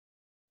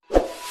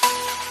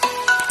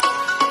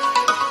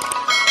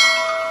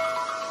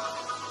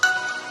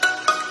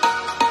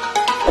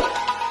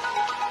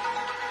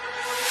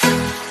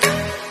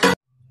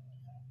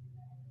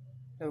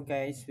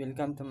Guys,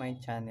 welcome to my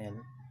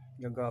channel.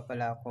 Gagawa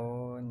pala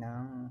ako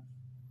ng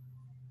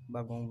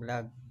bagong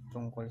vlog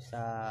tungkol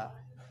sa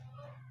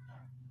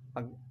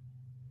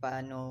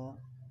paano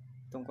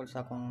tungkol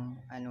sa kung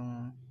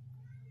anong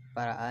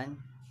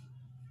paraan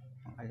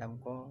ang alam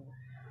ko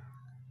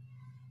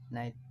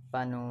na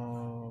paano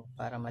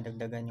para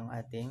madagdagan yung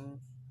ating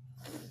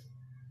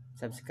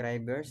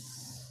subscribers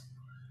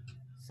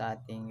sa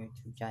ating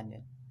YouTube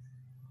channel.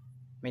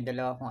 May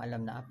dalawa akong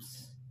alam na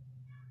apps.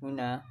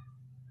 Una,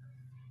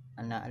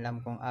 ang naalam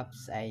kong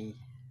apps ay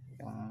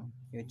yung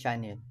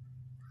channel.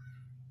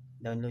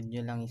 Download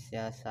nyo lang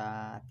siya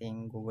sa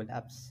ating Google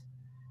Apps.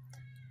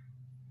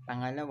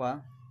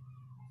 Pangalawa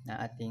na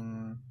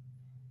ating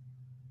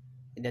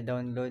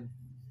ida-download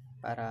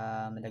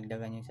para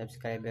madagdagan yung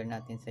subscriber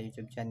natin sa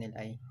YouTube channel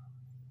ay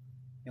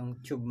yung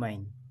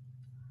TubeMine.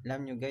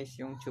 Alam nyo guys,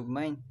 yung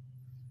TubeMine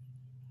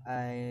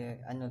ay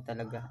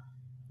talaga,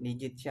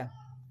 legit siya.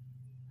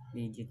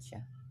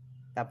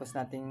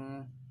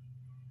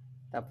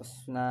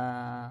 Tapos na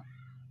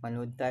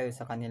manood tayo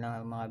sa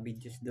kanilang mga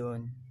videos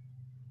doon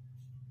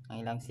ang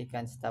ilang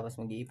seconds,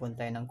 tapos mag-iipon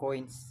tayo ng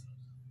coins.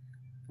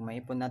 Kung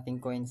maipon natin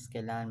coins,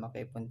 kailangan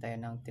makaipon tayo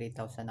ng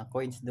 3,000 na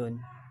coins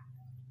doon.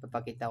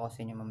 Papakita ko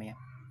sa inyo mamaya.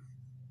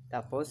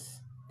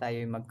 Tapos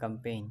tayo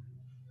mag-campaign.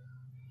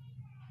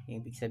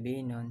 Ibig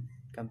sabihin nun,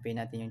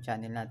 campaign natin yung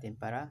channel natin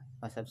para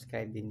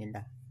masubscribe din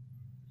nila.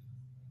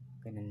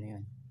 Ganun na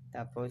yun.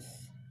 Tapos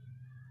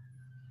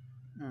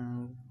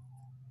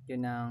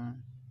yun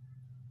ang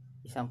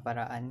isang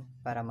paraan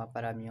para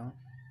maparami yung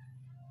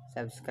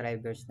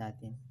subscribers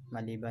natin,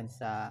 maliban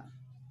sa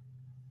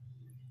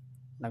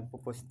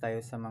nagpo-post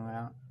tayo sa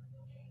mga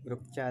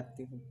group chat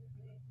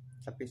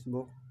sa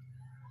Facebook.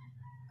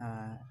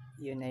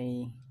 Yun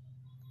ay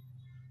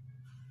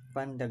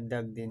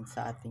pandagdag din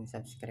sa ating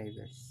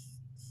subscribers.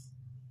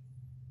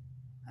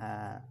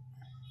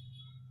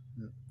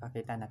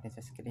 Pakita natin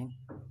sa screen.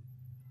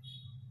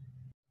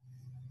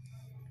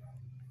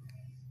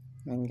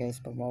 Yan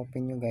guys, pag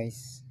ma-open nyo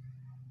guys,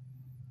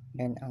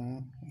 yan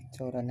ang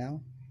itsura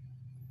ng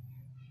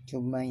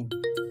TubeMine.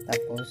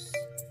 Tapos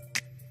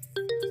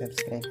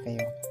subscribe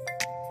kayo.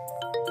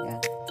 Yan,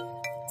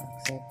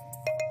 accept.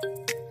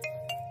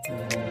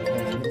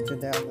 Dito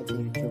daw ako sa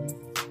YouTube.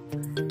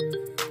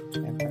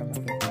 Yan, para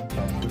makita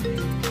ko.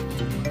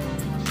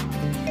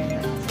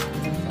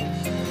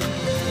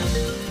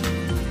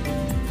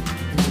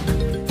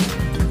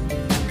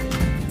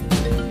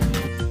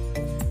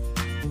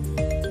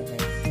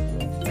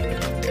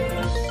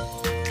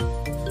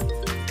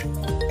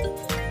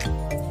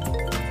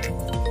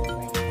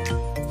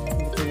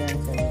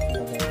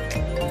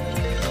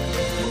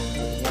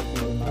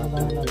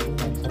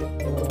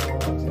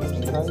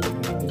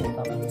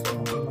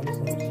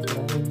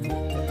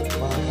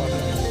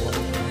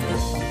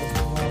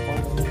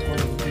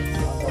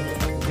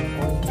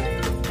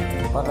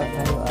 Para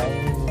tayo ay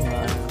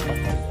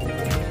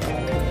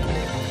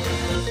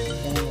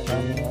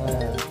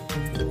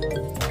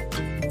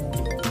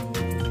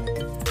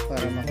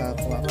para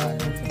makakuha ka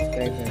ng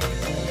subscribers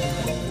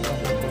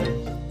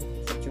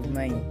sa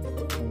TubeMine.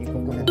 Hindi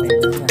ko muna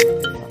tayo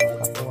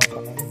makakuha ka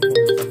ng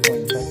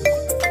points.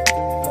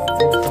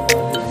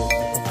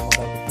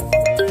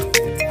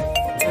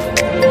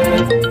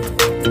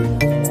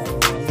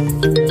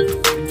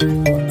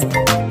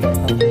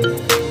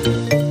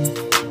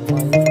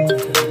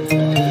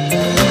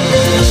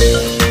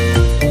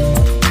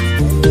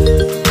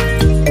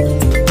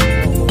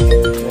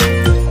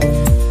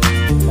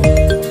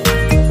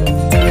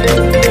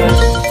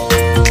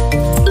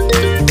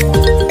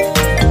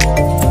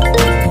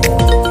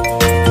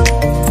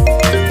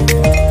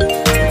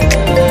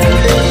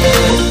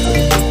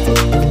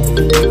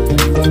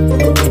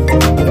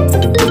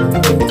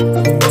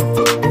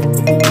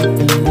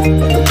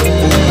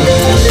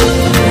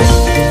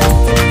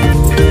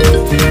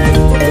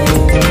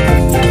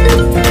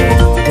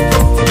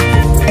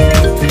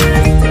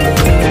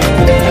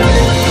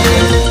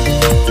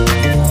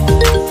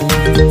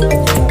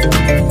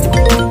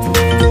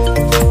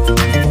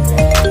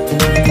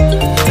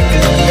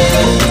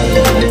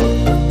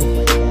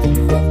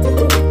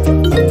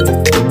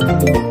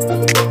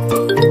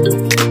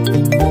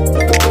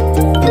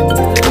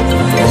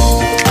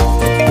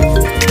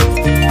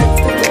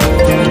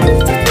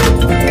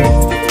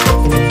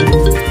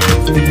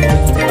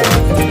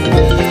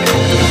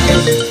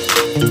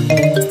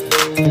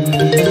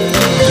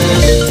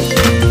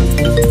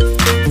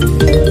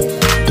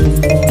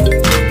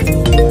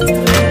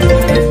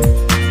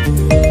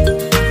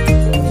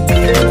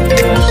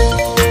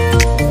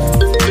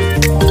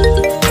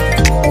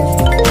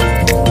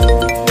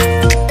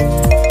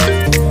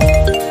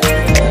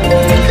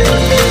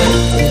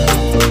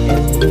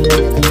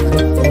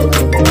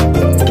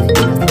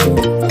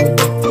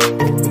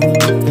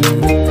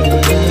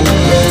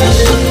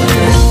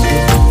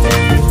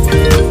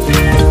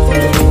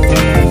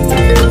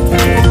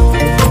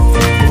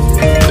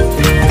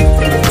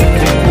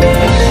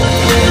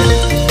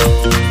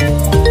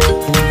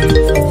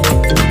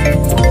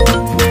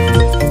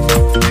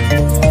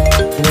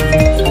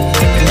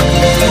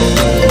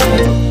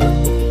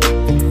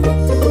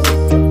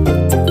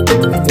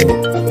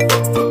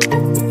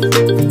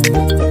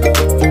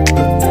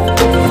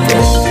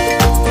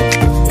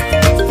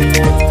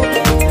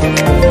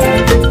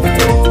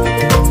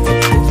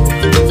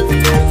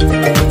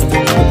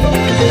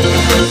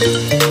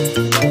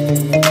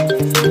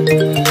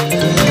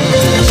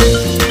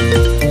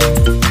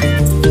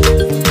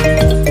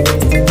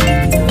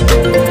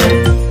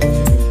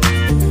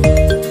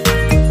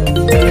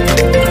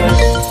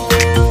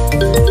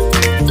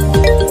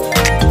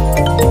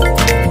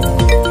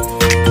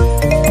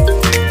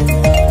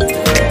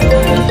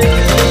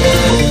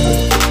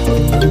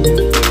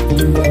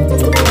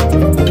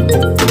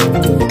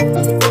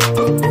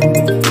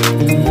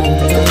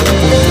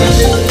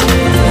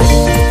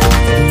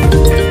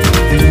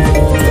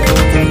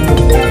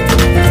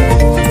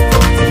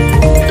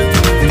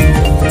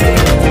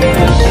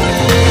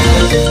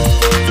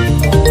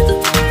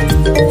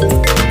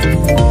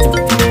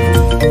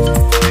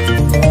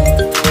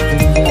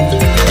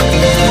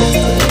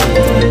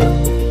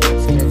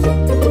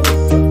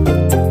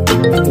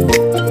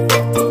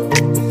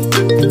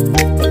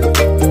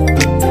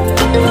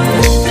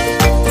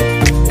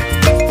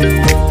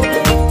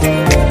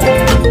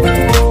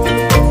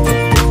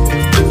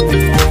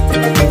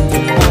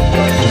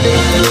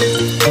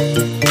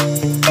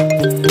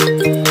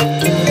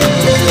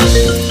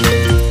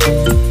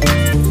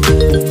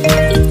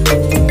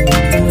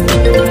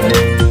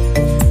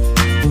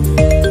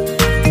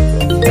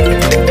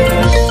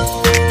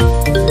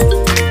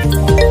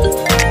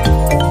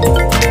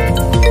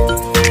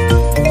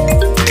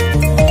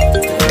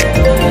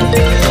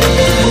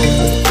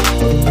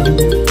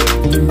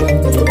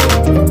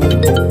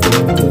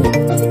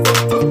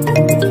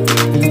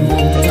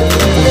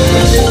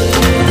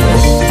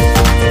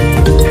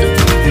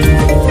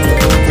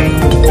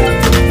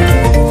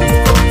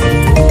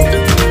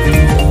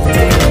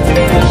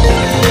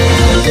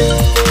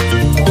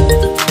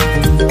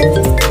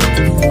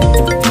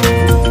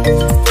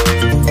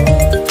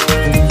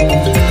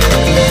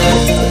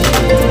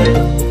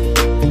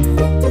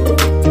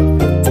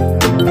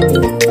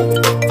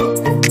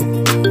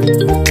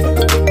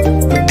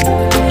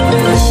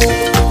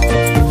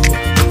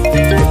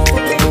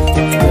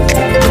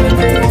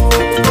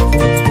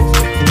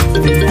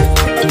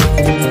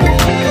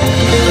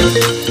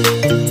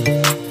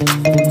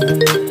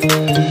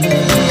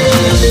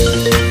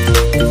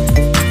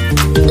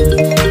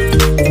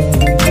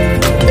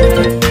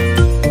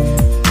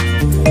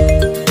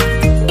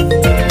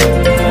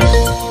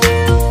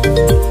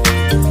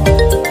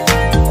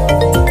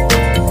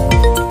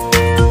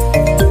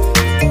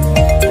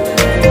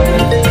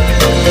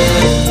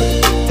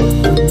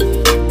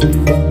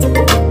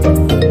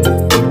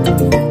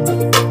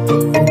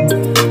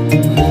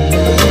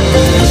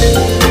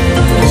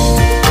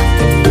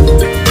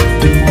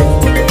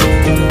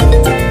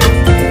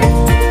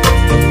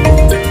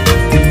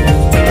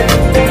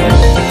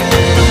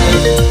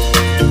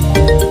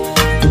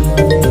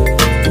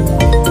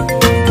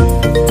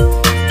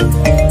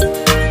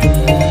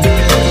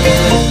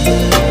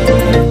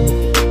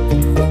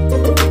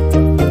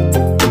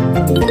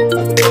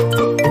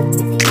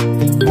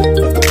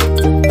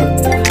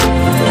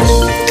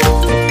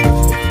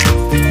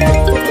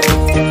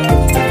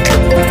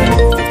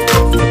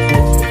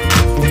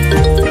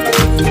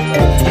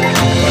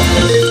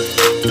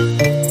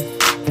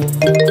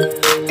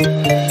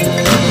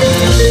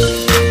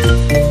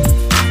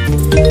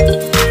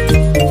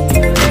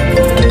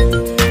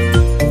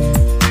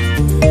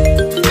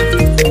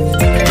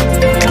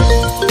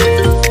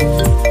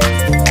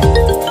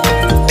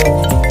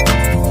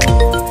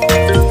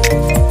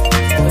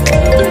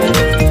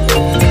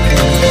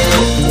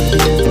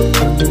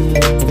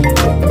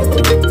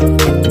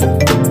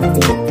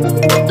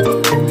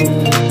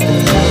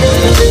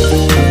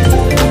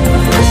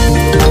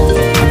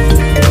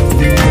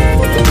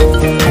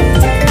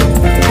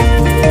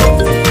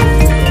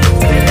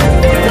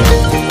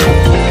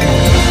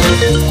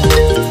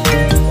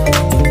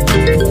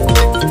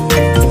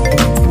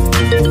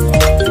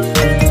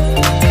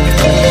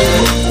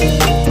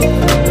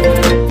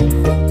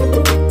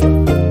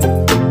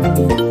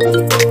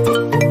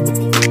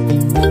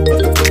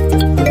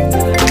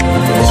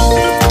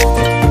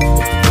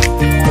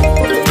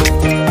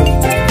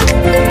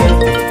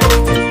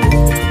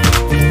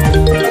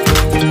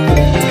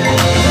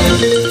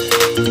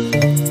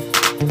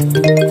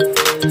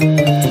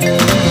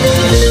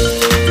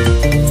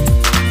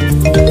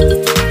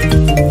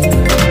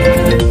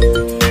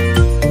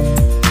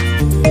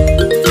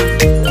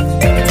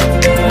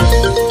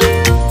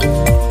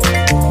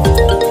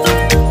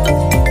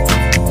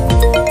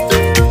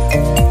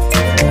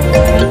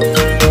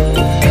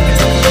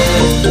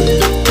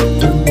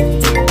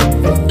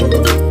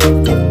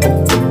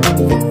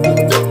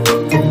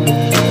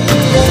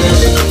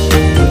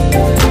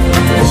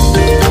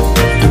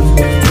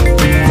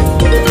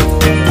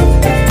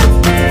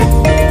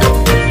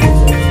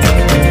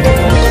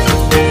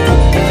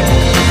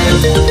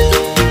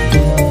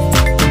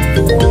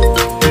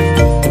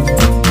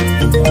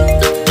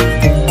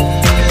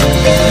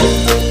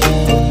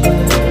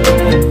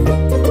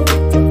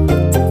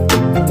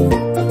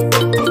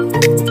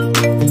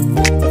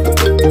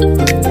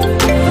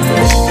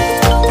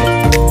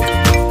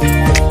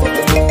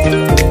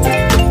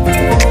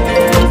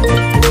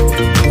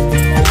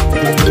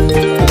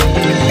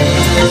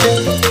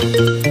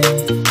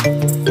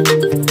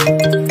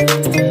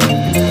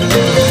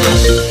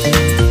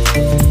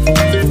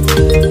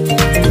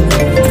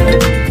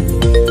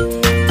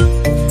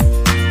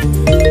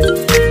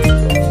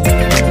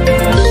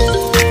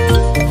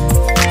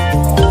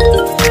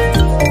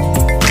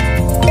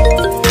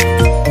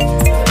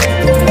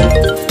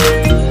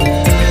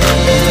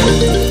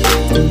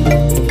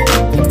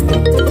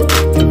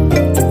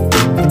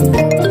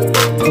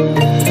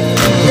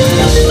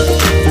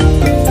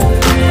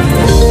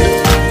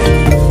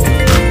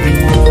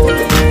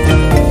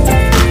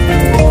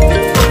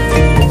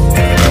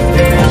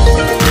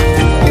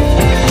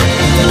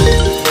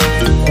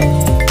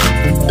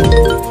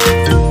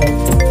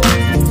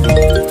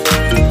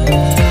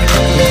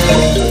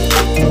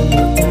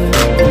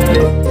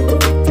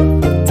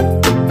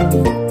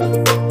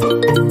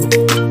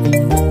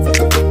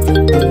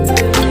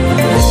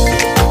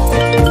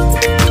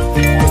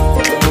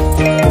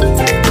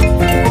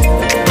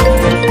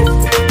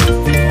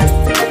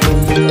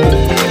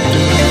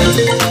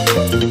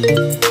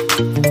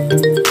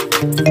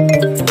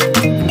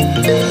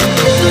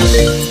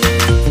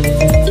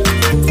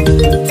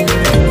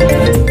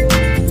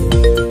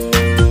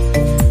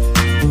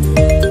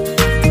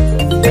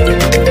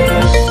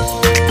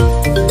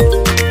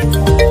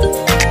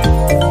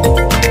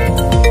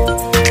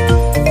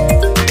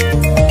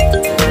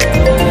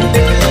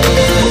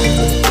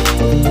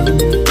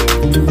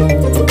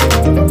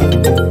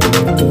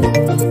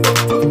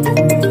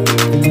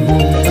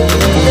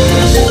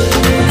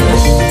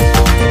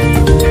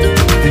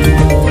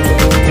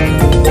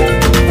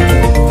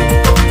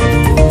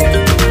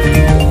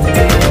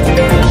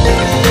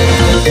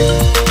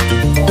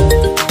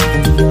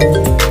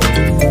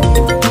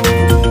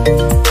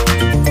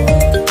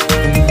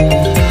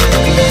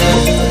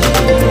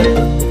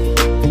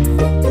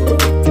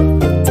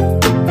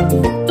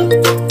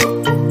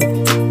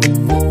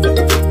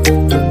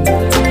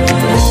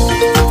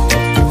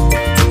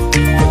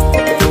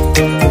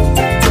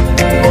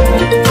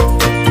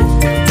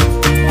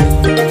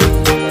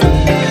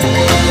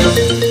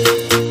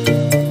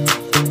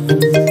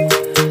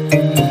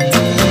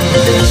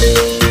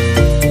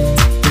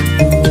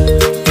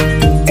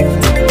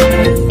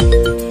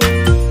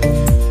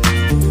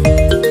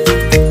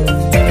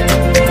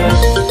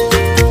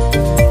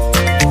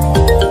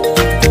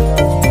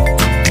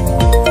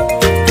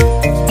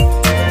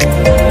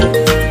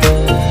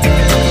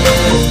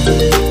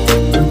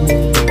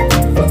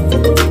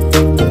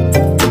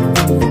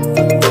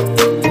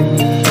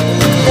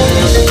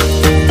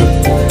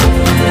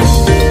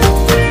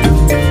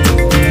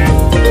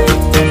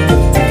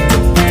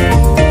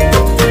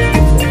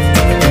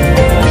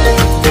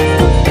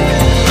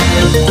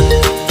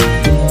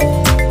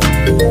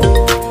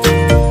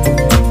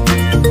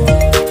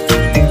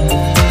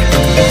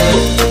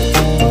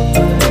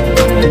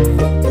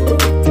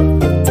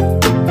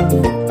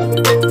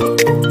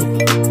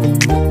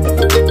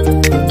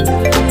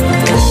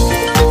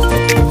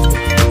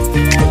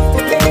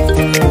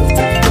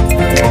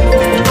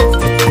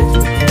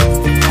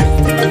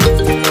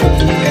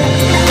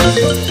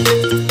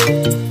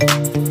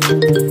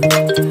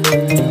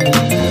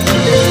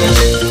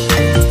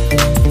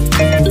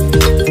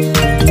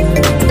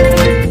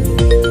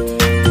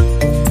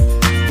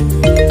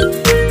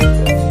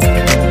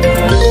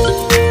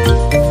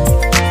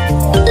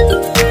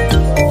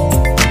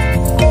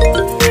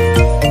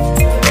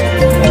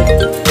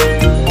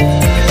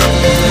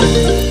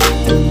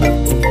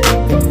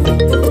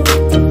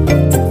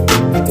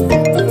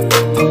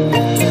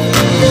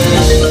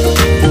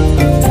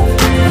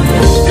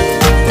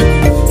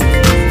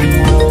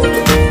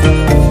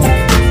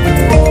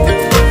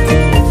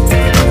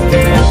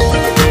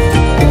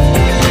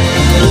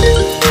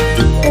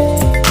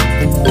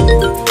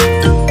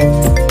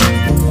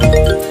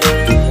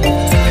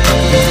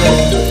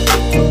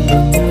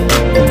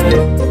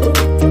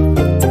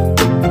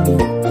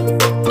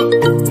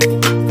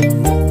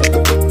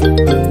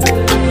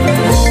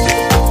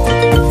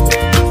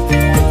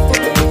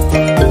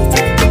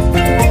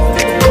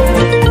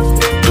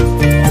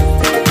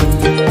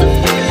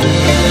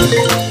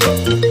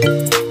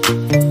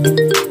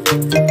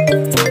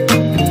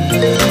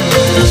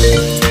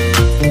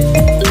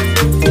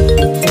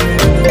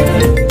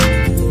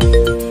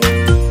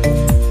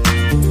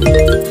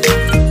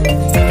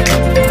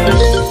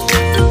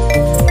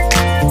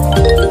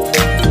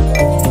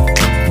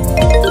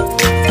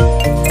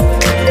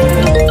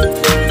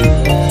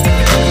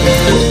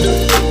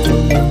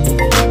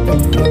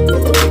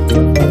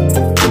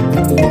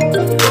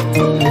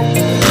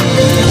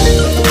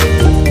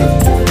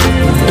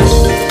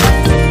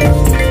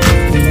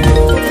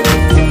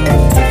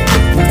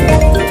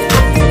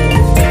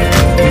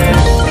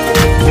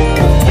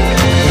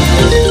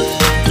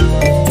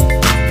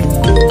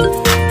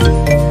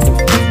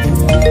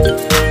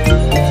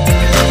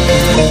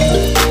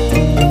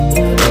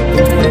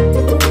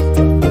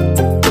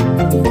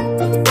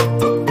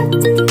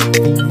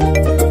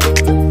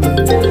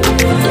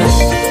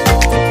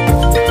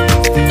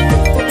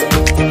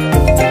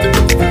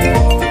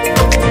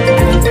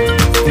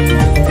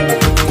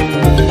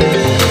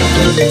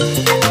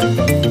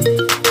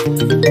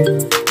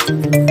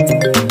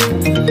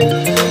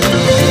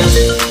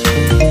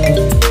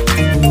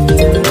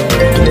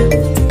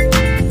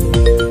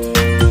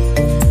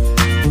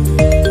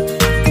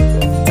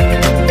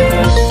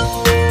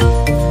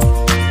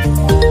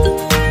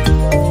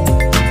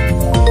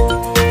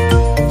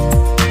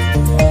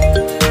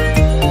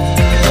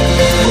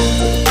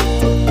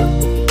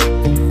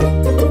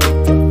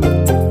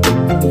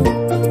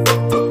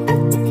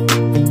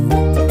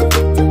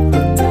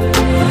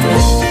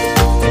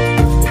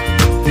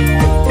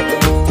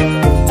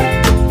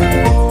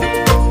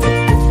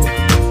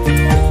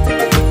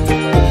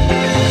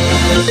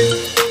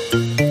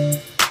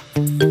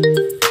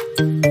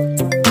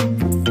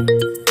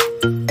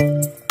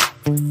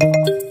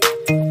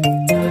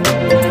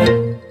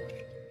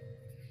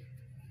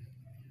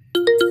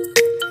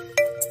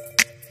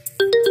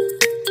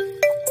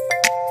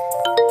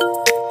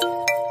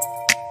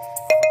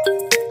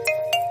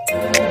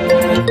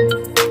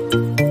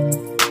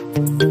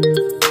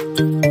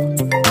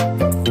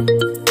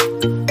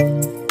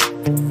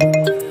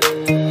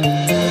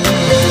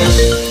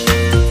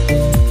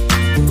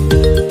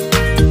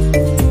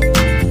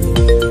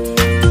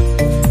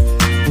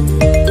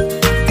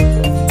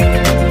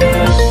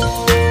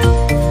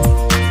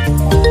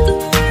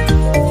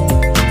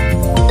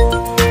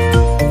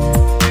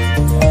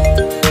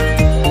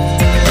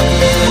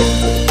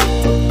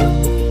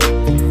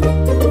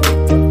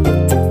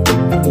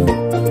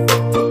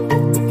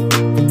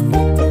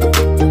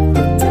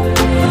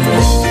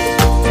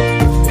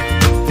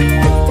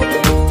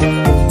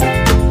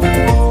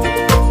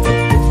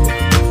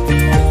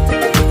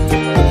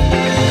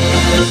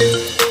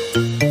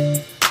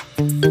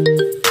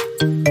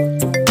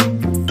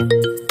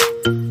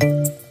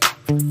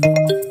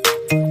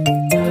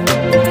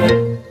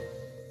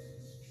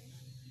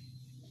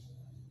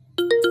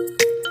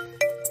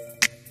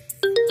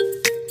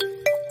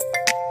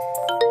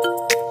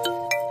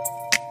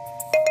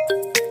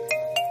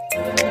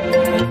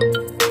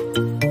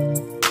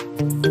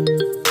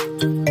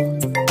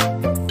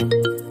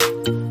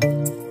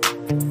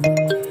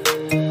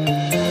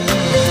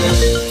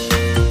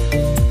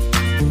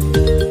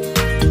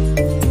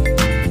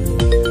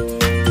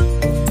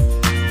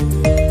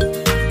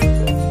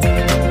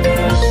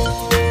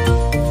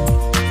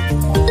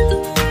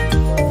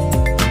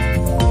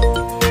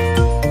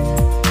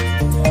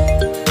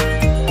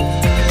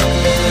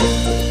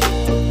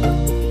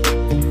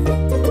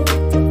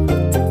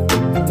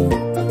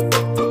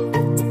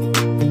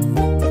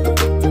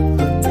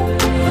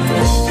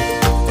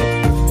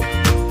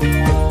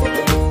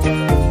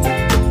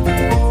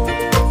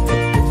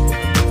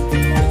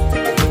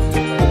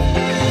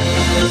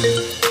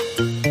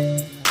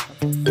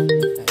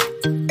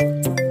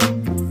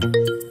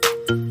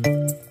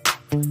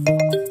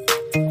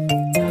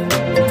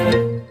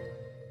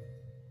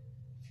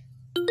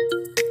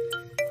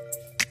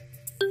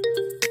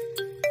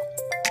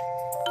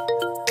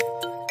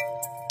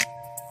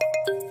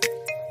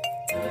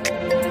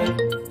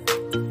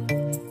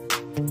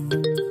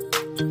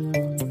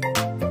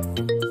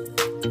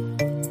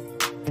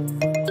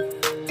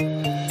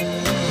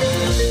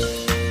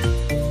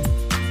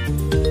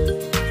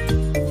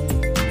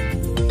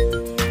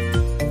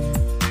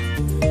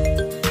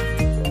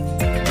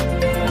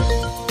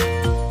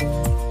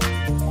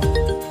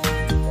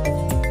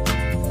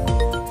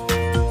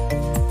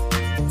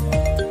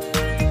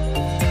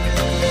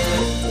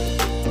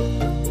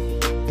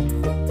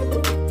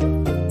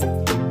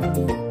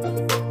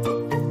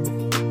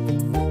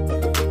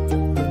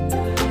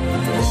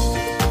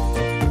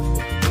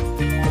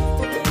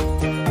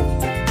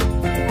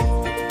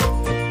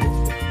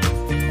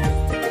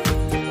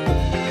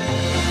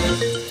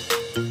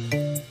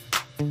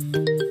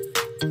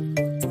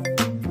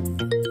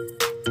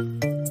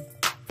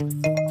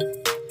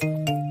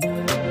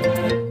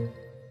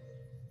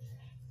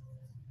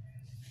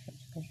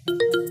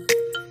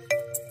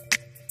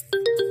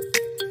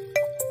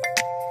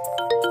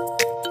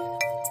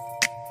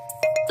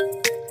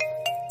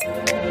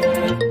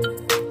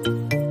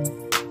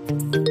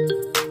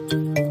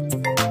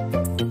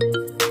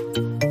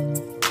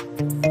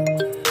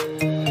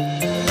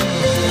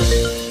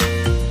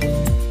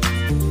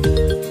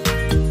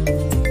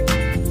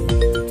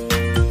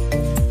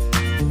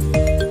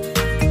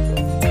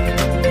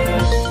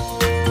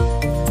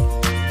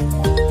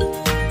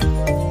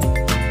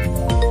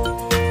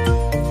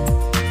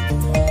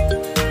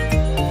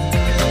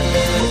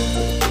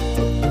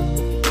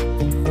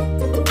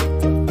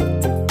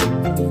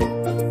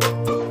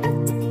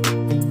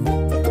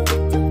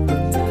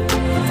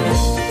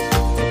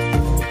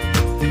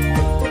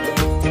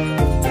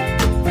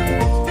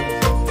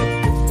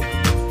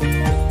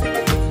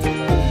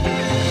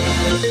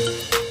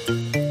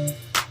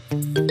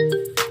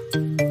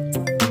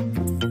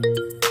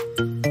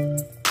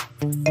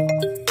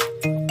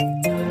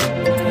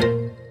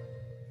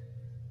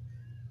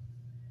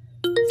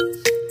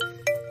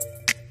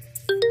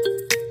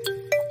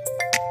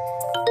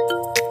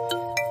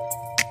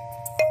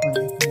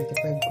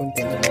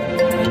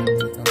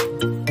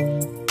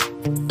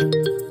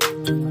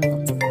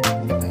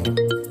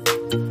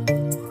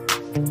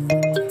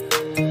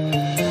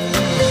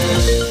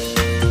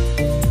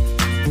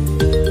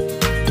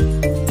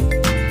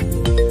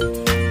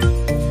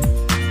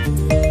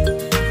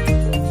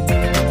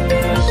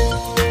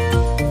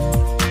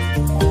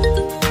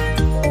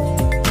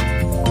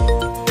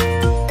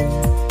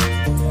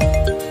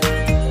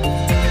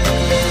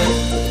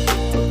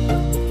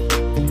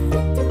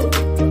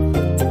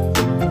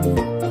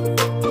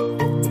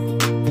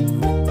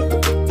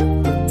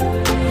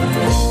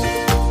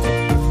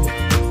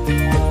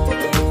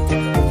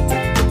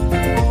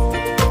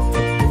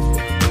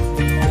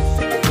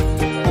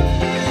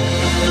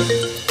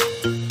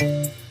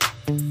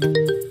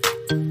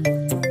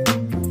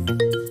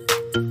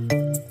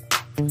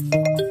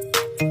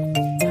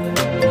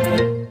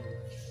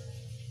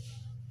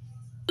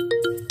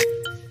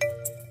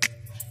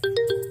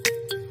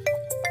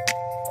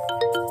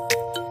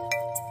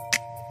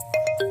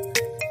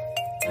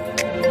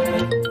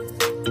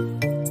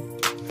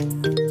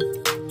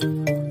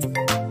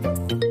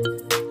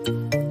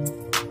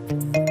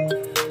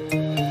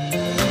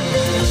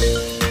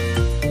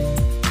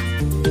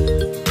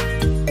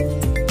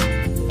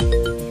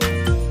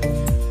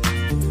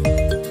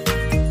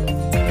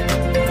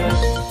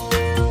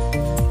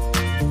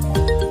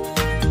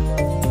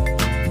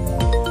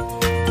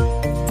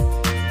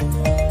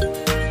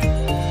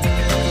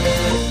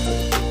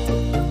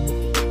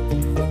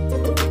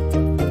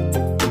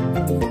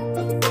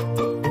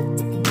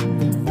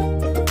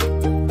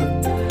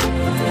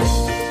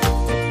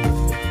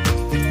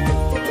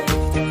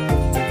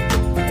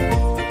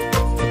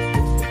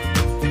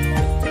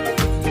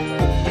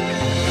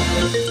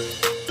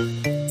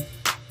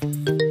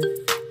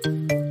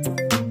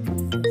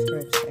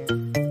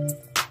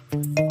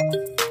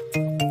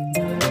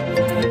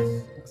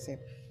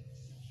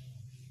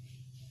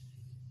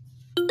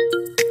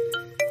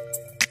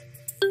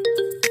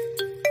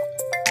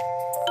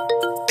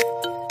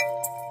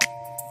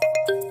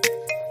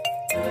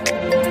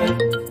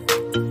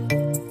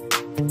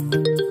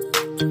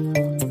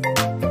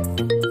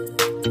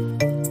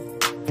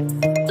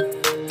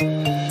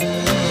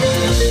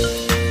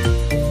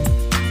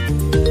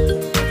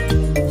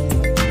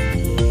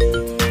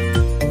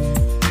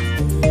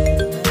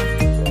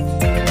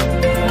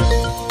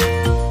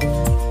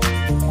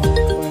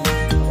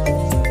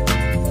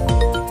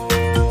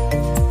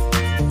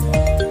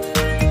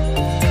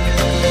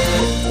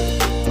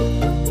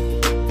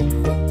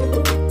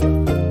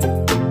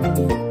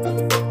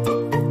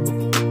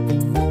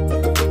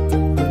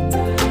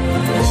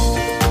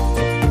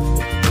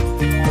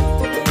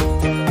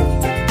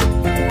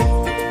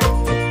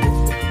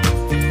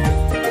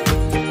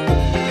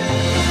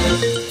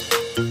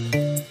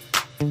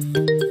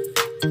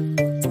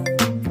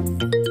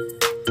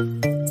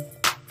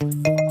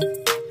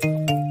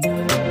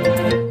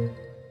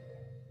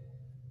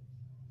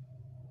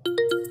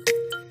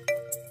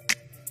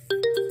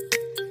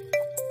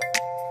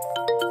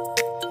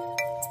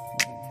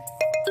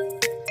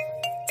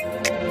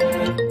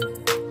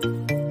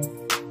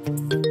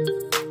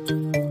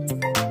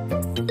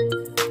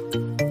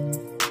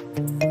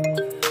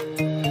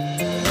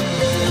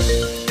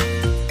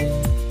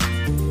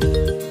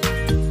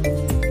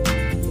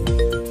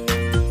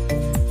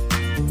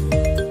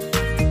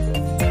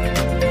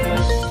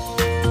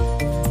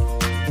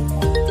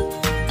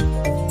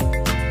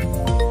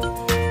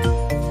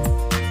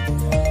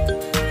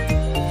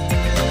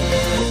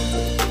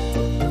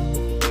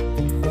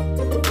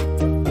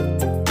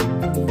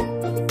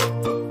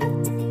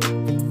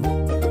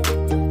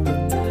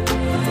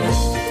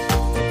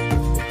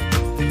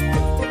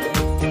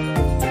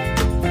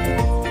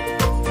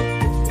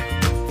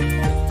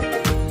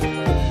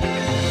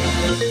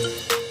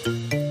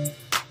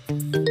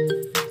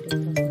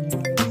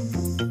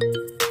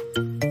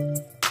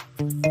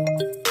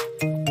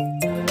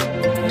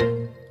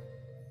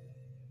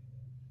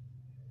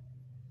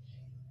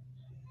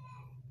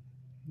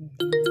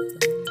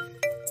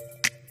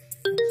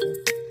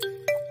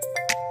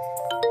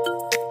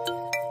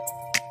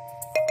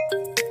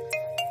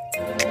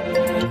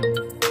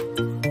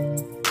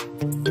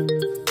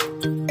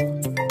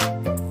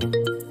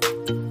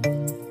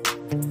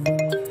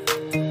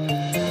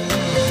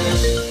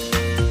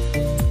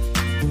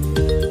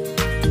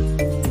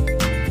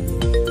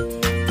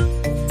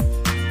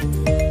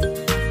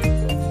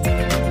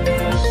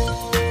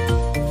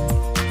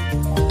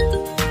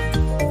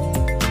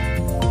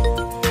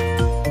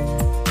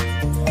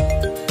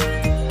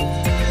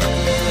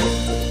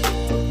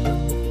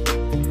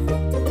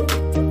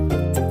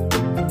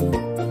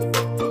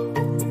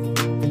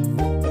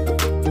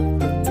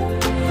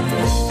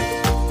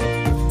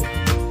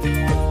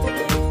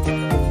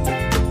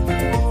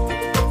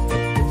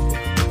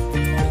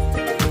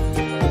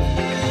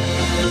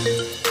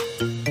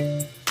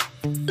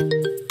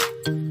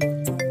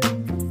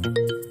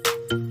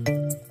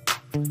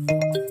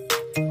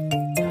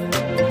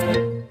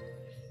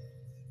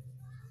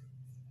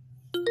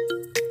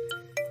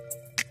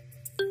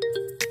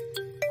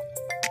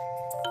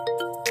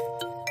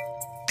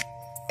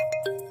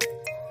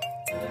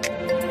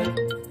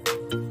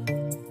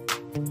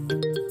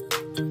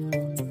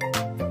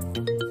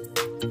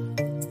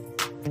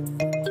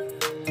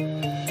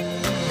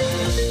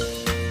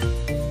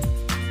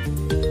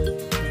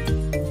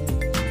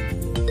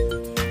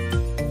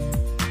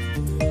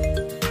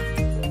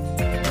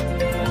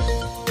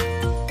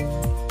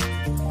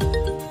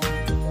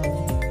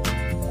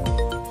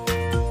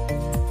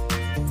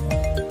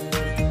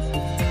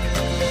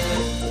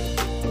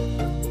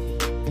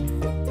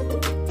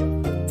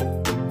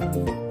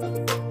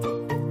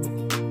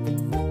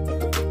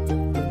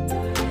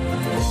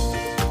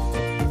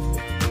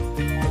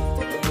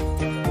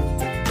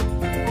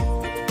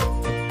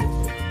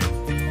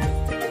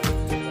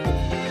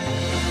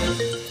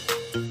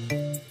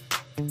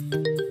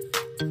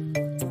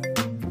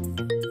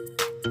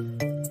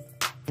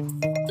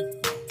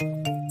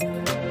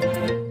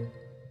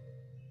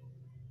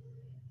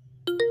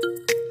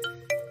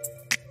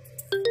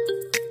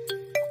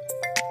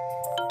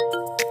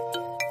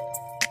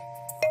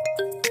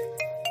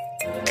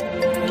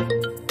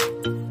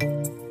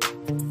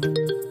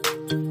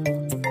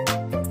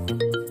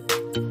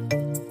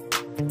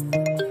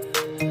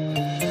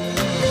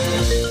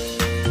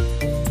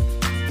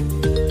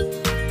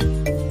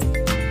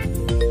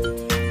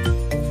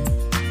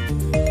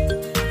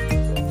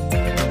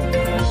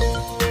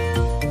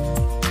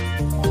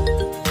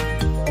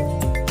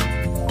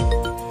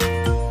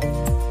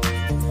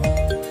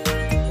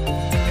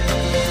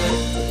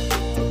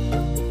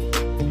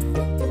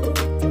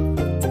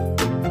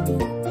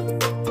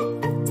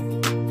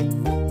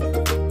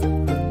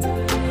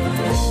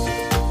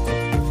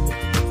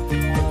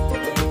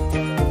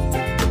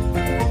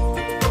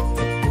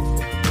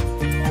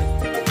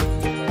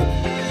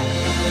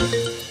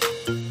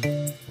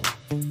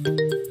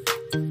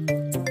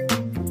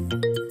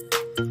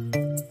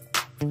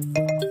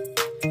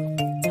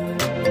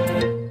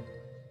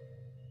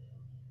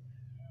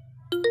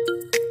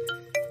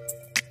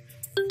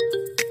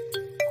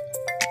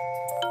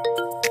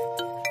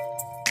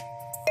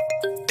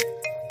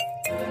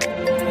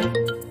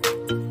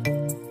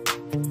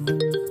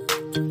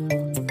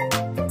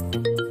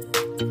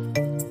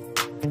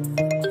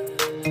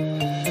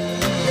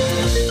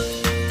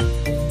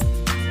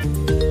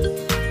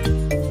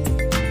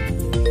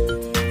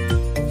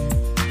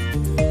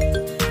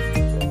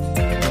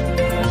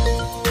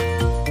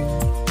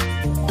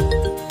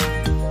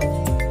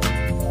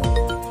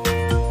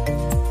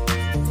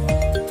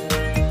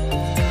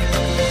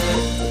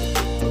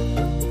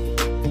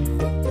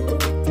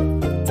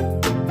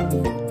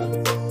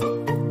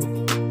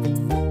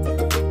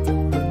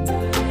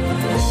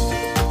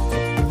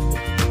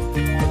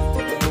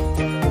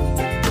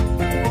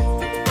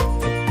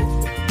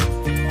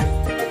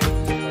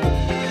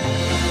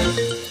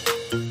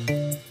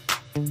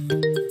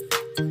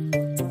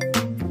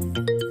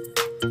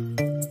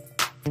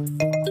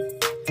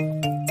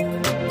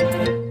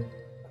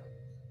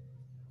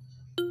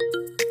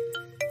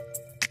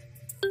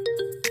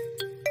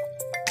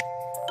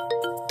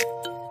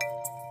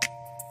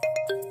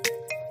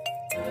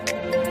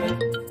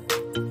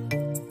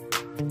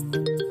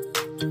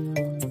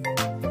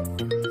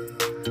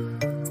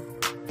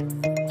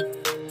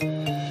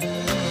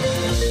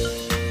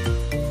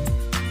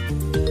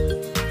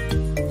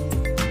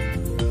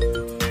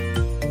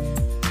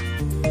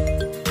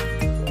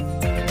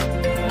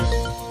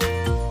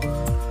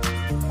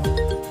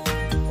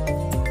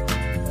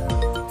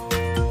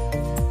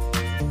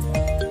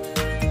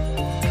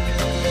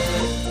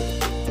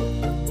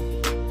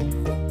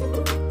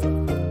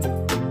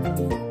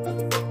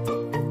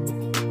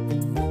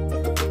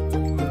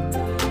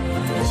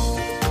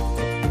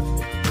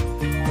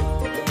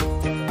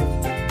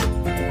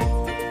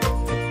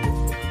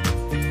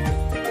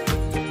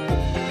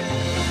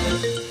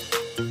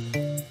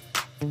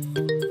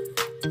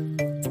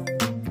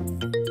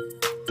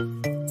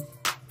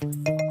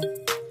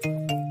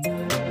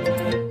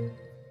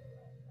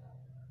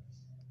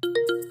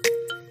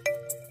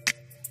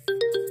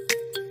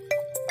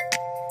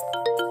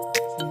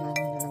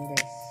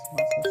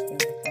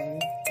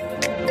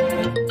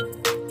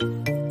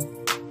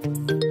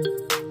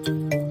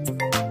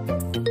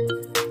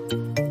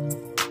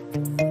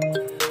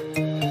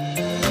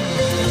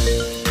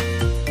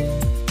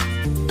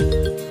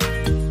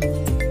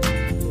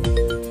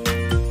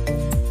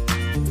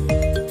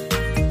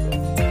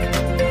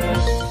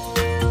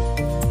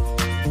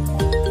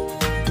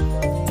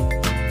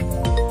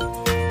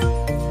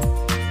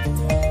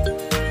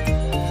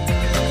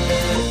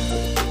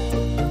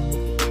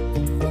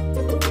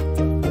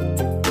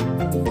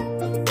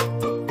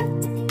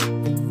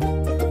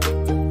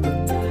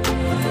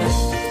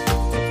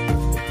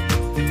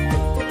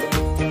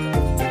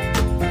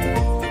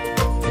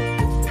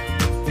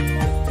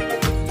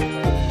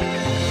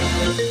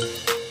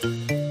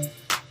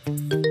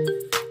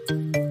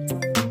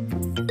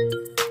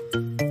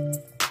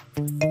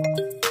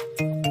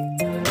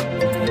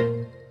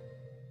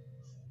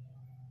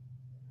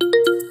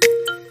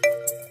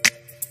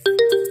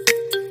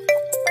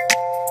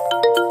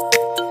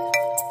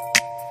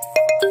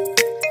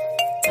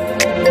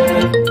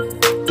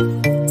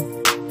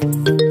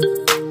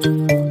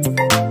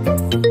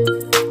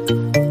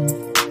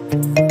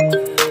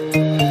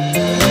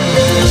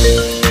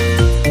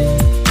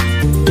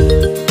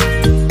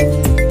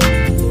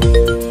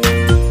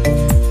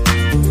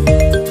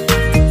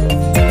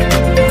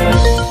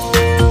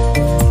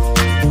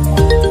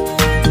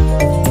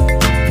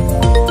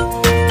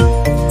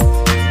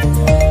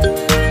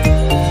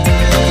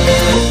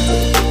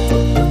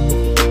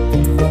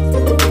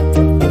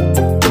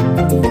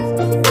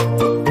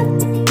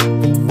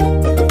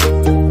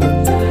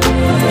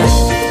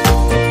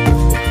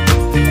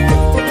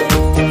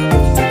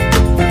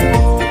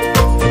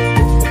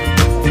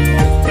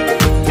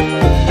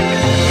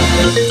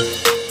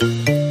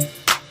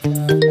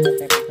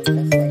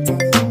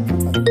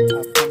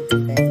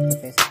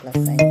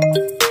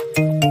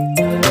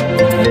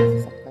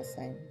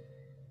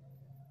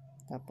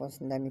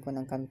 Tapos ang dami ko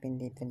ng campaign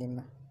dito, 5.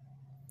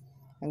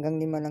 Hanggang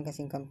 5 lang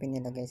kasing campaign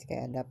nila guys,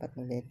 kaya dapat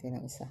mag-delete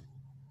ng isa.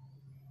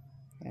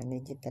 Yan,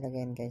 legit talaga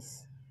yan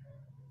guys.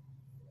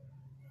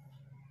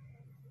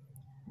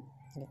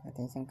 Delete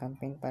natin isang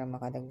campaign para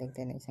makadagdag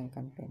tayo ng isang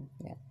campaign.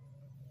 Yan.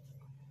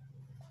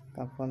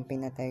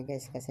 Campaign na tayo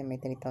guys kasi may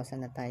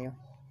 3,000 na tayo.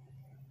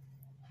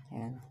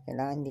 Yan.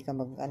 Kailangan hindi ka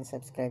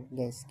mag-unsubscribe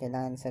guys.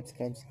 Kailangan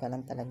subscribe ka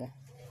lang talaga.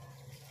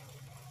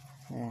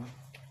 Yan.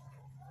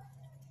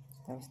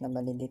 Tapos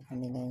na-validate na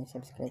nila yung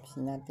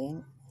subscription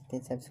natin.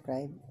 10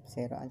 subscribe,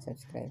 0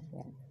 unsubscribe.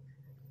 Yan.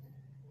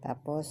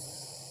 Tapos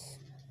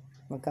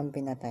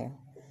mag-campaign na tayo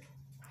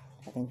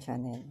ating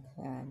channel.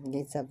 Yan.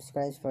 Get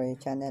subscribe for your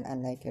channel and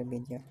like your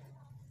video.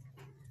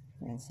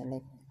 Yan.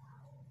 Select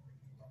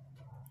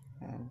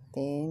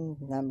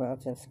 10 number of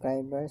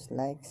subscribers,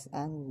 likes,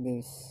 and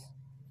views.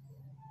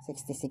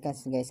 60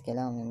 seconds guys,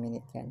 kailangan 1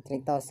 minute yan.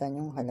 3,000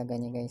 yung halaga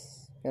niya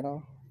guys.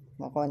 Pero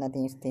makuha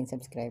natin yung 10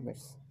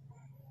 subscribers.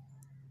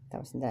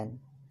 Tapos done.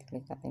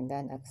 Click natin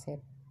done, accept.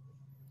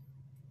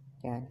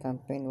 Yan,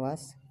 campaign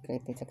was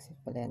created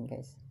successful. Yan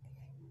guys.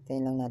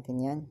 Tayin lang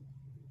natin yan.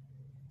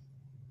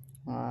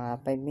 5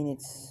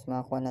 minutes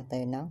makakuha na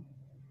tayo ng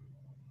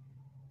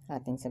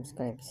ating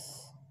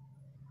subscribes.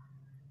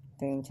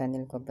 Ito yung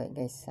channel ko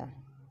guys.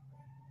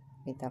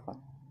 Kita ko.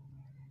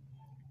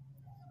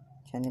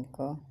 Channel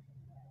ko.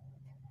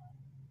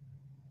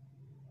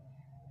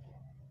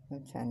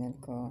 Yung channel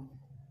ko.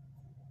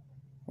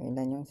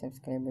 Ilan yung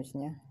subscribers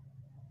niya?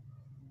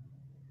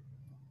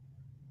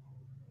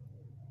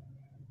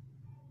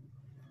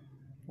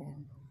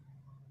 Yan.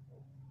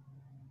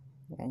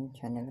 Yan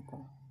channel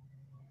ko.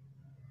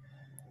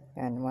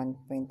 Yan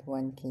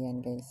 1.1k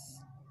yan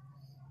guys.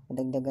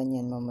 Madagdagan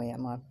yan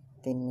mamaya mga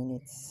 10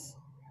 minutes.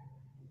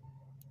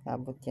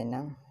 Abot yan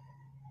ng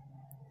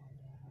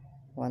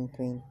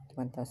 1020.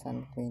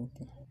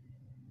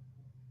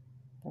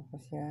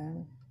 Tapos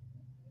yan.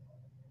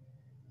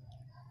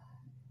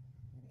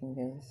 Okay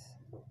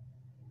guys.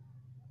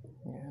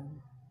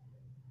 Yan.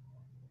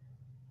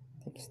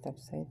 Take stop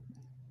site.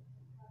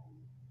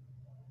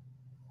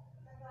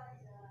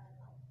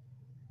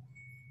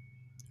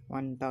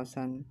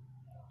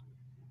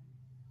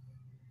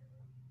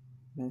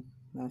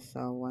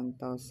 Nasa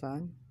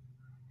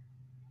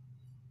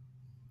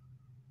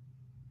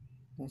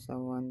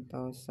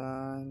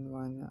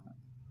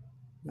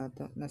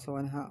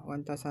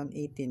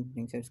 1,018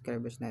 yung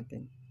subscribers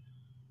natin.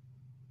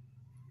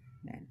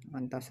 Yan,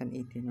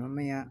 1,018.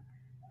 Mamaya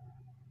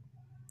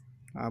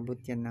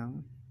abot yan ng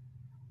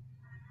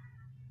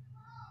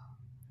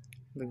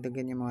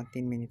dagdagan yung mga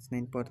 10 minutes.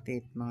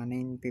 9:48, mga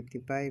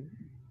 9:55,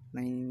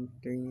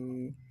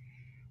 9:10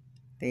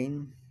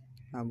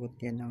 abot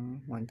yan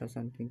ng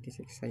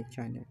 1,026 sa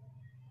channel.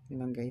 Yun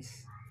lang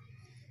guys,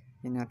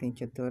 yun ating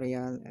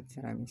tutorial at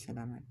maraming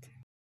salamat.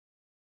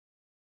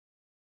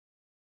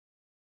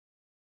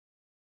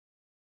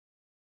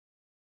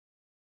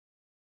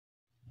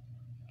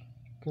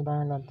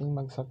 Kailangan natin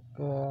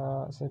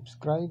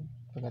mag-subscribe.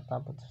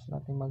 Pagkatapos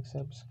natin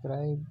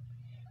mag-subscribe,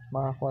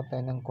 makakuha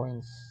tayo ng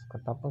coins.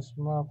 Katapos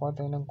makakuha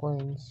tayo ng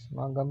coins,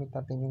 magamit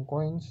natin yung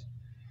coins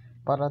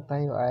para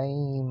tayo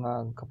ay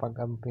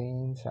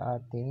magkapag-campaign sa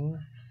ating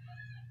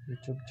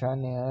YouTube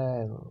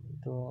channel.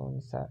 Itong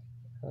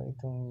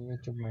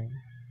YouTube mine.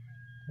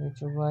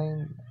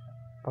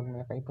 Pag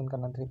nakaipon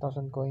ka ng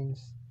 3,000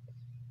 coins,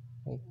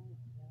 ay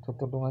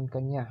tutulungan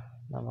ka niya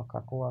na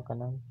makakuha ka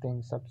ng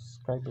 10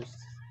 subscribers.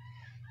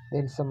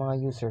 Dahil sa mga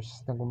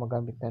users na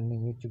gumagamit na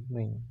ng YouTube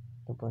mine,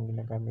 ito po ang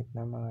ginagamit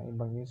ng mga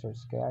ibang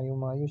users. Kaya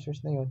yung mga users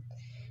na yun,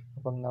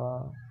 kapag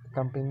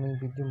na-campaign mo yung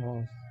video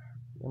mo,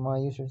 yung mga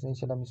users na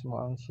sila mismo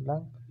ang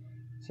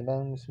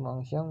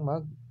siyang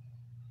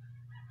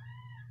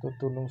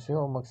tutulong sa iyo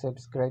o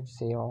mag-subscribe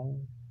sa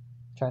iyong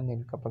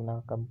channel kapag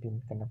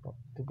naka-campaign ka na po.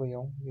 Ito po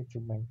yung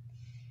YouTube mine.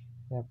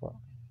 Kaya po,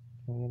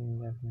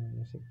 yun natin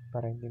music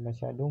para hindi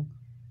masyadong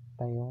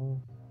tayong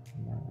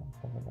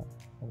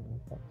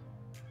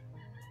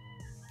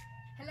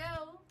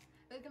Hello!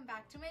 Welcome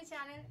back to my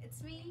channel.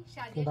 It's me,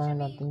 Shadia kailangan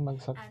Shamim. natin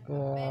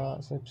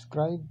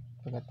mag-subscribe.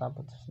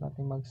 Pagkatapos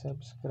natin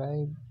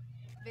mag-subscribe,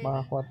 very,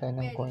 makakuha tayo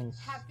ng very coins.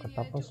 happy new year to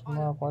Katapos all of you.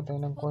 makakuha tayo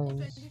ng Hope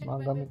coins, 2025 will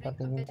magamit bring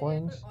natin a yung better year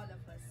coins for all of us.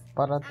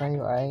 para And tayo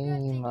if ay you are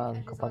taking a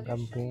resolution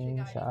magkapag-campaign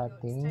sa regarding your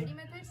ating study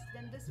methods,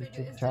 then this video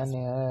YouTube is just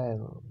channel.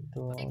 stick to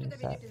Ito the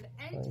sa video till the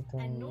end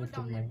itong and note YouTube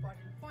down the mine.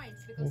 important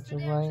points because YouTube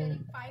today I'm mine,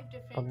 sharing 5 pag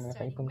different may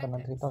study nakaipon ka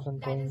ng methods 3,000 that is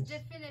coins,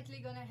 definitely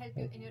gonna help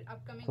you ay in your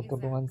upcoming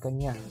tutulungan exams. ka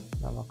niya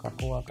na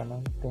makakuha ka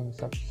ng 10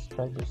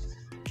 subscribers.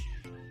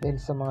 Dahil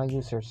sa mga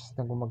users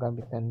na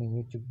gumagamit na ng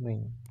YouTube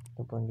main,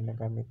 ito po ang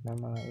ginagamit ng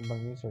mga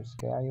ibang users.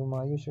 Kaya yung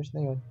mga users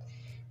na yun,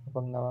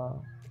 kapag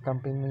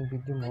na-campaign mo yung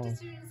video mo, कुछ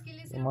स्टूडेंट्स के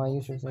लिए yung सिर्फ mga book से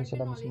users na पढ़ के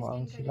sila mismo knowledge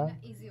ang gain कर sila, लेना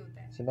इजी होता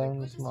है sila बट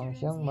कुछ mismo ang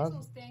स्टूडेंट्स siyang ये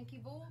सोचते हैं कि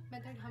वो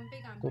मेथड हम पे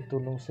काम क्यों नहीं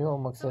magtutulong कर sa'yo o रहा so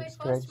my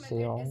mag-subscribe first sa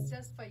method iyong is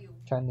just for you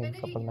channel whether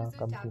you kapag use your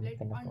naka-campaign tablet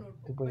ka na or po. Ito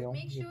notebook po but yung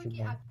make sure YouTube कि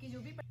main. आपकी जो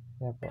भी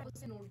Kaya po, है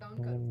उसे note down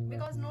कर ngayon लो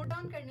because natin note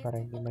down naisip करने para से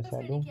hindi focus करने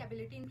masyadong की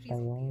एबिलिटी इंक्रीज होती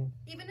tayong है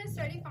इवन अ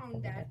स्टडी फाउंड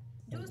talaga. दैट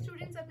जो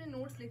स्टूडेंट्स अपने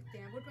नोट्स लिखते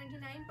हैं वो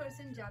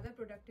 29% ज्यादा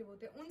प्रोडक्टिव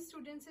होते हैं उन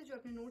स्टूडेंट्स से जो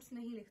अपने नोट्स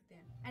नहीं लिखते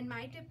हैं and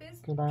my tip is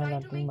Kailangan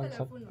try to natin make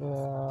colourful notes मुझे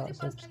पर्सनली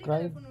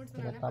mag-subscribe. कलरफुल नोट्स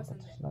बनाना Pagkatapos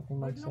पसंद है natin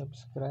but no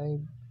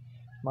mag-subscribe,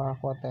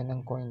 makakuha tayo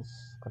ng coins.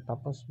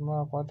 Katapos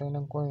makakuha tayo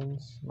ng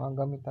coins,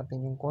 magamit natin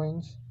yung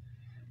coins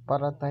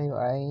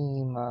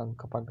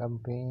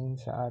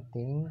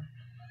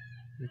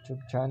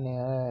para tayo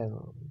ay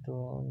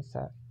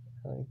magkapag-campaign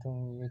sa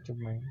ating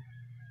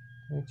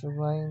YouTube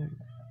channel.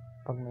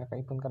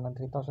 Ito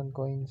sa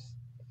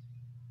itong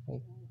YouTube mine.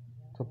 YouTube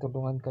mine,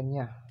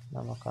 pag may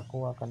nakaipon ka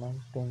ng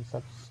 3,000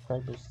 coins,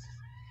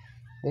 ay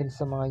tutulungan ka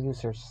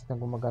niya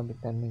na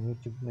makakuha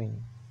ka ng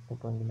 10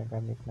 subscribers.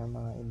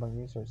 Dahil sa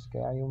mga users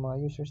na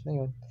gumagamit na ng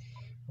YouTube main,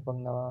 ito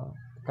po ang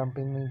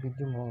ginagamit ng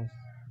mga ibang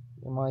users.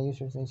 Kaya yung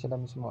mga users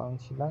na yun,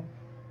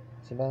 kapag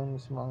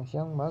na-campaign mo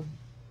yung video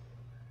mo,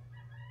 yung mga users na sila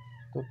mismo ang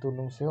siyang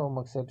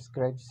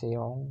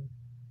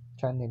tutulong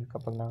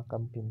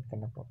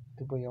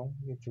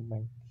sa'yo o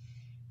mag-subscribe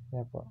sa iyong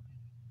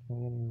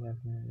channel kapag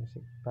naka-campaign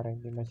ka na po. Ito po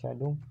yung YouTube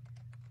main.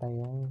 Kaya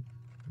po,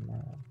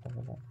 ngayon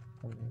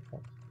natin yung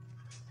music para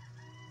hindi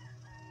masyadong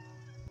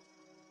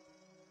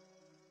tayong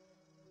talaga.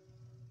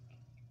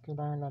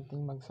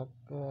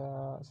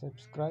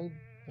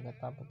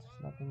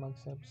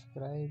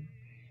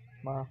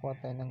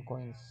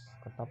 Kailangan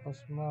natin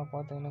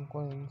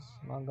mag-subscribe.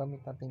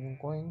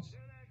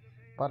 Pagkatapos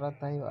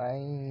natin mag-subscribe,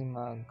 makakuha tayo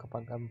ng coins.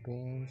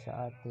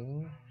 Katapos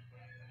makakuha tayo ng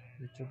coins,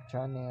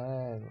 magamit natin yung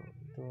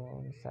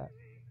coins para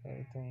tayo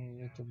ay magkapag-campaign sa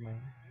ating YouTube channel. Ito sa itong YouTube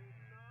mine.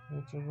 YouTube mine,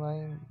 pag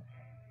may nakaipon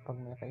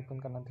ka ng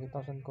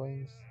 3,000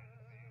 coins,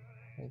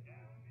 ay tutulungan ka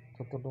niya na makakuha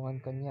ka ng 10 subscribers.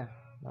 Dahil sa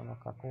mga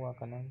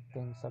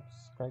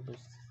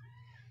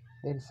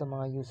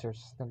users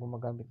na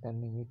gumagamit na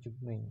ng YouTube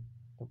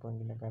main, ito po ang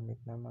ginagamit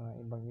ng mga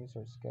ibang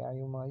users. Kaya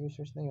yung mga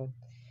users na yun,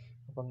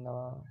 kapag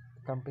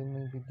na-campaign mo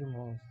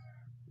yung video mo,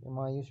 yung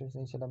mga users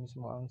na sila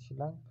mismo ang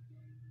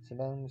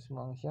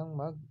siyang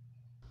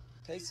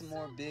Pay some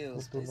more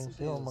bills. Pay tutulong some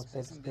sa'yo o bills.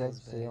 Pay some mag-subscribe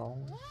bills, sa babe. iyong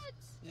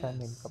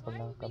channel Yes. kapag I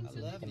naka-campaign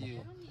love ka na you.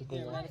 po. Ito po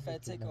Here, yung matter of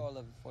fact, YouTube take main. all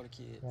of it for the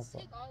kids. Kaya po,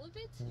 all of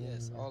it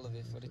Yes, all of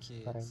it for the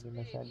para kids. hindi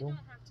masyadong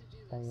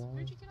tayong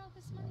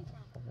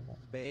talaga.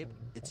 Babe,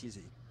 it's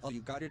easy. All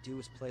you gotta do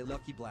is play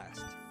Lucky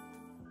Blast.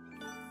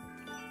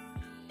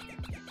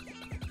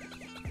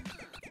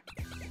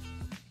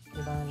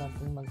 Kailangan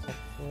natin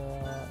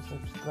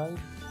mag-subscribe.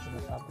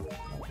 Pagkatapos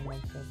natin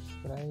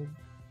mag-subscribe,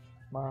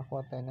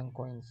 makakuha tayo ng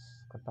coins.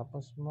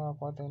 Katapos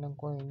makakuha tayo ng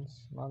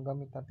coins,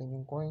 magamit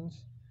natin yung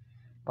coins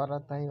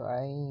para tayo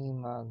ay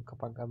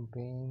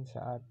magkapag-campaign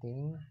sa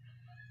ating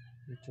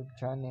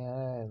YouTube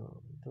channel.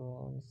 Ito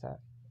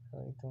sa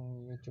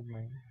itong YouTube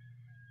mine.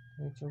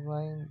 YouTube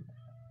mine,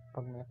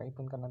 pag may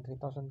nakaipon ka ng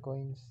 3,000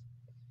 coins,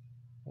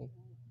 ay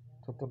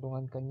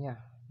tutulungan ka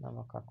niya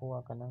na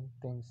makakuha ka ng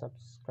 10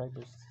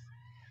 subscribers.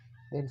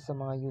 Dahil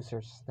sa mga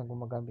users na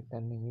gumagamit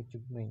na ng YouTube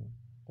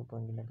main, ito po ang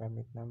ginagamit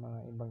ng mga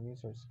ibang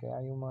users. Kaya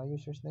yung mga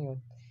users na yun,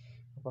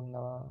 kapag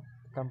na-campaign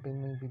mo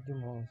yung video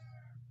mo,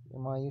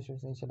 yung mga users na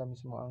sila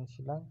mismo ang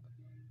siyang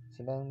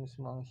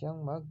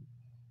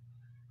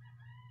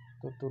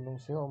tutulong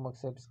sa'yo o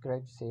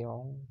mag-subscribe sa iyong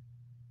channel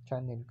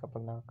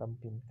kapag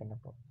naka-campaign ka na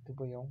po. Ito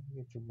po yung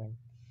YouTube main.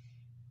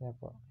 Kaya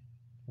po,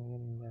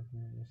 ngayon natin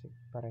yung music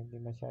para hindi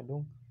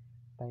masyadong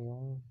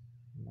tayong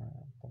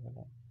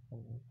talaga.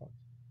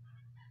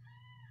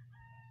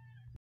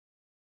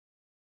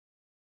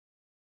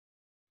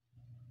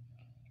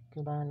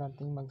 Kailangan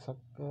natin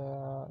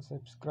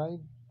mag-subscribe.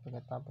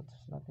 Pagkatapos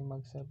natin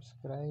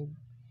mag-subscribe,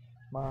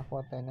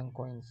 makakuha tayo ng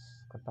coins.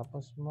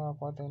 Katapos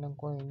makakuha tayo ng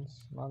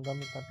coins,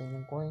 magamit natin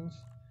yung coins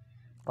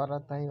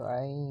para tayo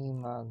ay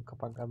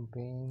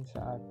magkapag-campaign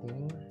sa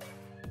ating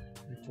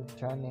YouTube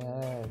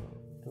channel.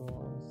 Ito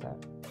sa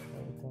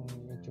itong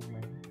YouTube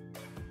mine.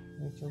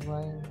 YouTube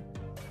mine,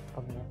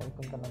 pag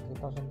nakaipon ka ng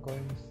 3,000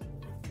 coins,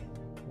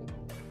 ay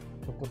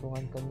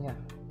tutulungan ka niya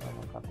na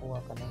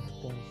makakuha ka ng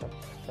 10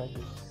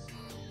 subscribers.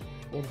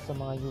 Dahil sa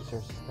mga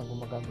users na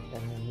gumagamit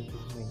na ng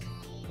YouTube main,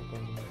 ito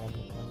ang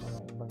ginagamit ng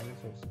mga ibang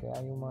users. Kaya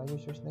yung mga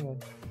users na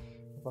yun,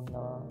 kapag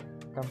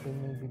na-campaign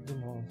mo yung video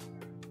mo,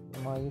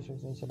 yung mga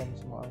users na sila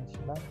mismo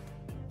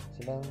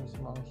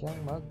ang siyang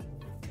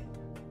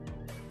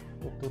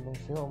tutulong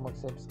sa'yo o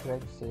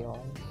mag-subscribe sa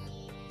iyong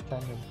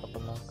channel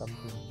kapag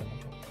nakakamping ka na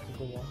po. Ito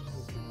po yung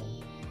YouTube mo.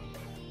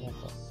 Yan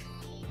po.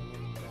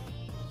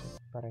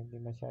 Para hindi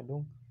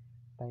masyadong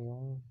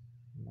tayong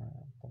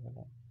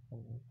matagalan.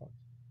 Yan po.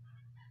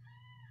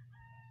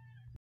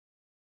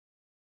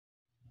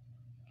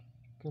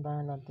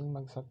 Kailangan natin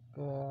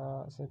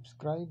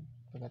mag-subscribe.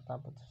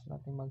 Pagkatapos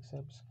natin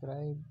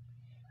mag-subscribe,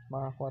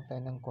 makakuha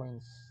tayo ng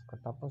coins.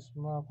 Katapos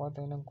makakuha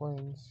tayo ng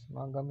coins,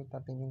 magamit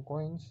natin yung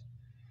coins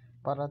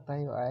para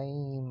tayo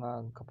ay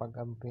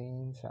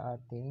magkapag-campaign sa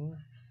ating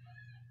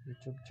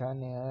YouTube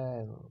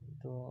channel.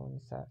 Itong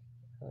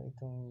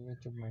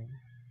YouTube mine.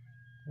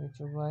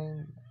 YouTube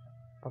mine,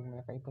 pag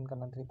nakaipon ka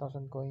ng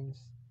 3,000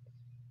 coins,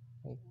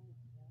 ay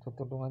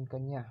tutulungan ka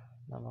niya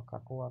na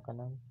makakuha ka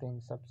ng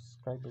 10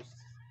 subscribers.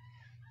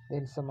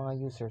 Dahil sa mga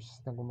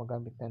users na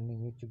gumagamit na ng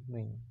YouTube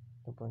mine,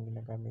 ito po ang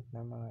ginagamit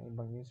ng mga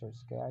ibang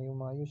users. Kaya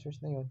yung mga users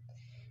na yun,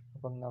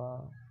 kapag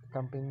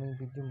na-campaign mo yung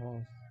video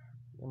mo,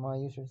 yung mga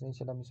users na yun,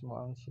 sila mismo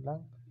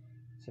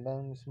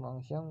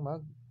ang siyang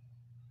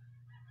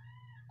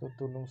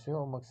tutulong sa'yo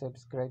o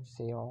mag-subscribe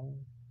sa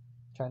iyong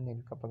channel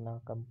kapag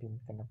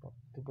naka-campaign ka na po.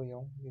 Ito po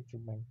yung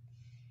YouTube mine.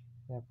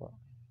 Kaya po,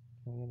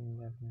 yung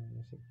natin yung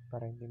music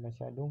para hindi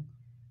masyadong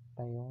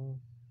tayong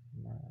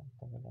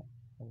matagalan.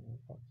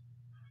 Po.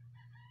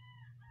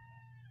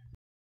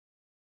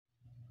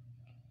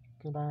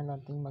 Kailangan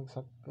nating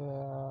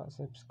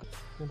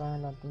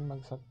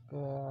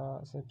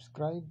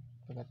mag-subscribe.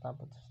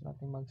 Pagkatapos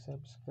natin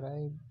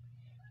mag-subscribe,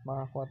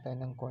 makakuha tayo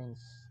ng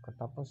coins.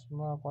 Katapos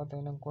makakuha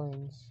tayo ng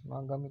coins,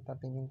 magamit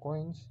natin yung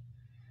coins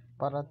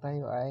para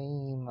tayo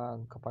ay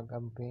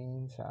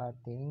magkapag-campaign sa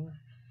ating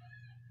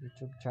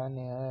YouTube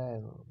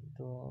channel.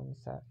 Itong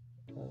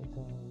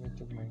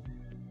YouTube mine.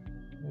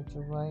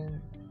 YouTube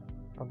mine,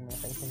 pag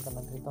nakaipon ka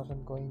ng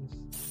 3,000 coins,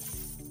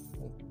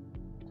 ay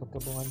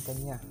tutulungan ka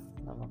niya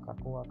na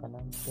makakuha ka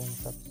ng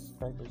 10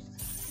 subscribers.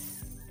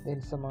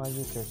 Dahil sa mga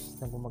users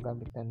na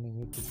gumagamit na ng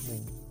YouTube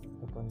mine,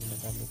 ito po ang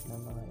ginagamit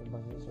ng mga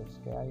ibang users.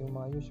 Kaya yung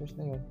mga users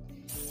na yun,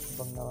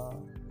 kapag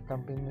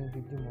na-campaign mo yung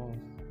video mo,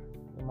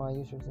 yung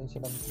mga users na yun,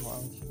 sila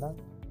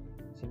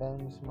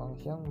mismo ang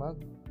siyang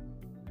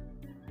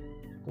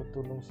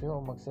tutulong sa'yo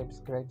o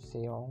mag-subscribe sa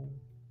iyong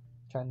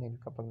channel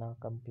kapag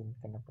naka-campaign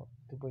ka na po.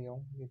 Ito po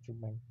yung YouTube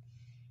mine.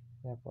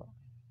 Kaya po,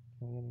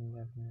 yung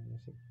natin yung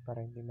music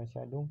para hindi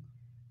masyadong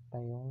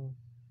tayong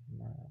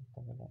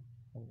matagalan.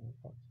 Yan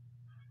po.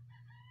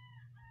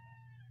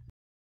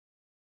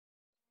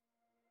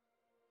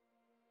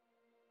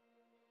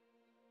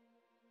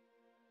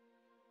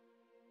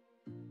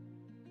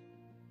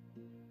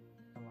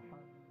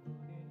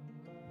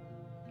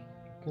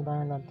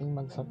 Kailangan nating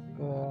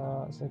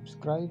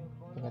mag-subscribe.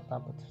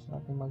 Pagkatapos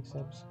natin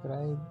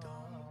mag-subscribe,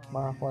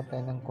 makakuha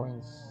tayo ng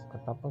coins.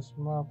 Katapos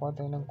makakuha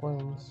tayo ng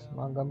coins,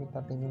 magamit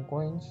natin yung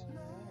coins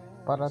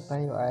para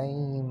tayo ay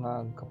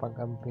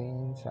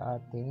magkapag-campaign sa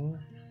ating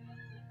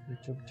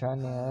YouTube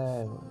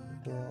channel.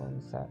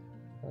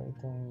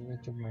 Itong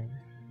YouTube mine.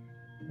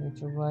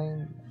 YouTube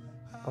mine,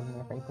 pag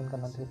nakaipon ka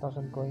ng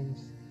 3,000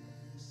 coins,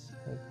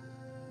 ay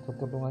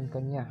tutulungan ka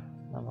niya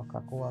na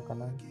makakuha ka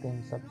ng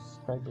 10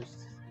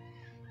 subscribers.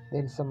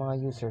 Dahil sa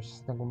mga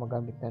users na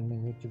gumagamit na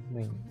ng YouTube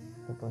mine,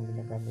 ito po ang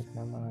ginagamit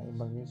ng mga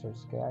ibang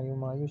users. Kaya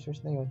yung mga users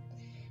na yun,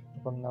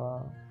 kapag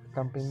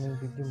na-campaign mo yung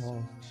video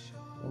mo,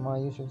 yung mga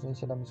users na yun,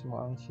 sila mismo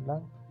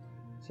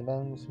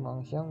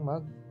ang siyang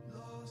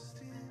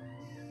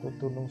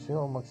tutulong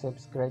sa'yo o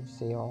mag-subscribe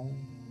sa iyong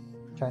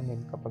channel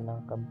kapag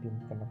naka-campaign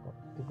ka na po.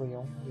 Ito po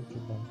yung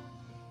YouTube mine.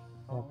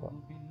 Kaya po,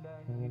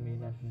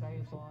 yung natin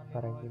yung music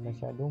para hindi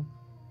masyadong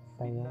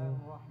tayong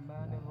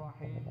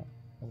matagalan.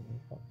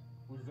 Po.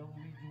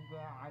 أزوجك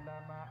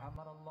على ما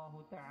أمر الله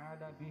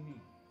تعالى به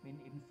من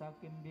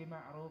إمساك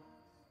بمعروف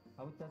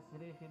أو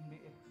تسريح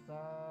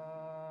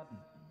بإحسان.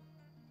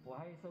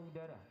 Wahai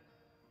saudara,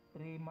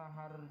 terima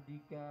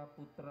Hardika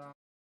Putra.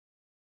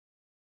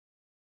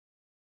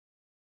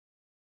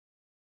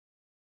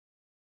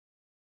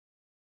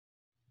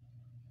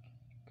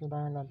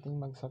 Kailangan nating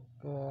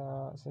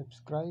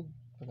mag-subscribe.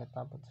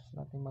 Pagkatapos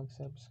natin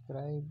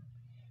mag-subscribe,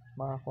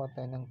 makakuha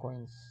tayo ng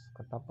coins.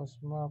 Katapos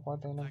makakuha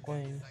tayo ng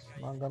coins,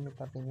 magamit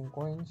natin yung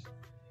coins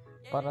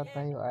para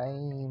tayo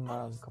ay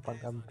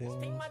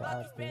magkapag-campaign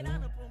sa ating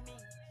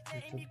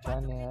YouTube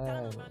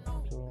channel.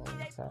 Itong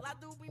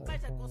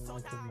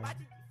YouTube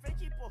mine.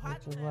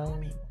 YouTube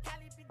mine,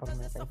 pag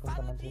nakaipon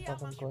ka ng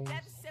 3,000 coins,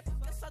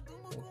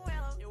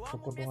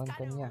 tutulungan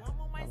ka niya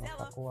na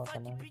makakuha ka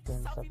ng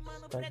 10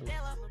 subscribers.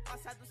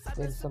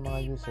 Dahil sa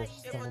mga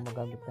users na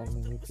gumagamit na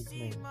ng YouTube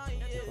mine,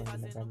 ito ang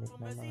ginagamit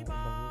ng mga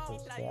ibang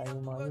users. Kaya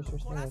yung mga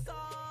users na yun,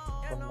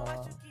 kung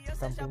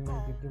na-campaign mo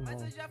yung video mo,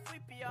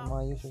 yung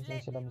mga users na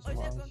yun, sila mismo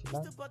ang siyang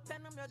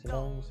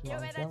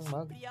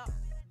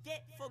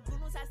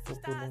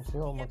tutulong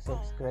sa'yo o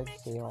mag-subscribe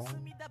sa iyong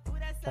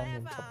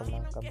channel kapag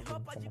naka-campaign ka na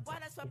po. Ito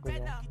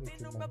yung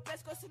YouTube mine.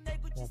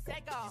 Kaya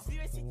po,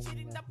 yung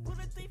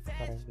natin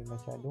para hindi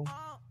masyadong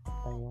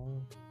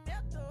tayong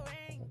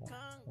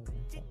matagalan.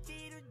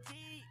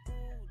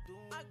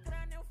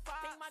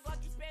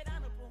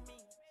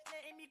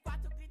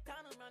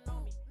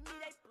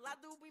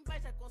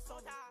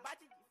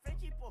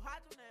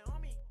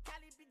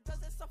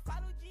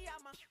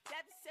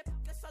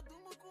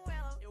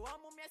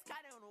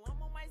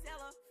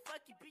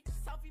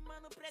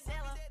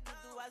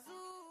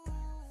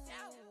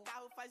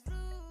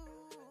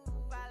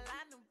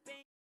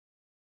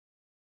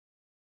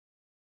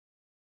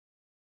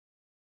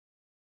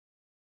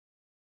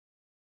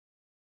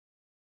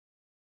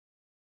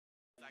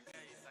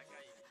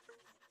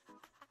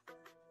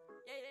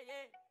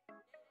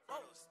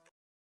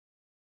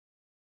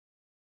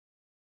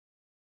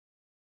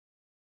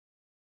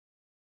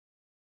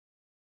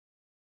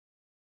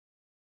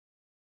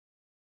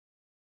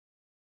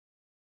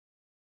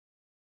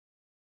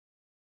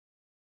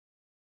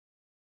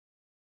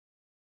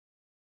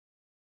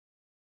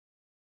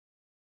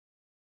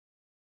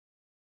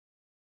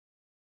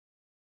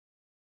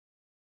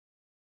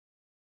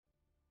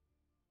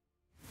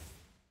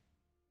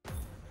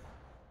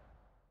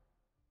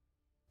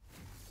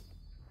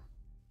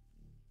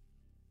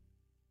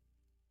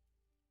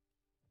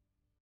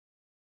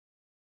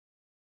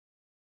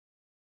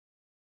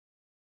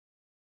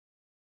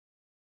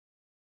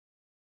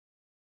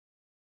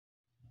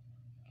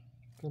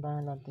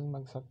 Kailangan nating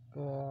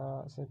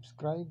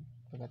mag-subscribe.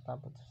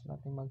 Pagkatapos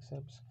natin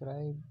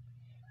mag-subscribe,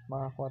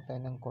 makakuha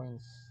tayo ng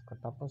coins.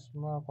 Katapos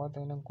makakuha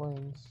tayo ng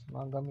coins,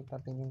 magamit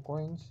natin yung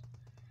coins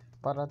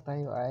para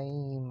tayo ay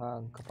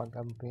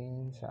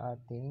magkapag-campaign sa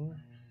ating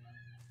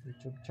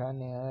YouTube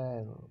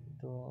channel.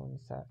 Itong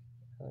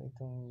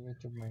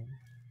YouTube mine.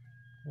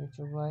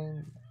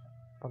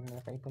 Pag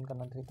nakaipon ka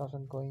ng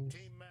 3,000 coins,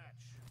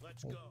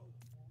 ay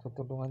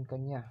tutulungan ka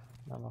niya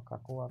na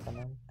makakuha ka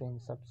ng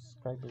 10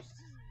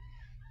 subscribers.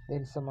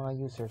 Dahil sa mga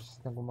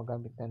users na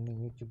gumagamit na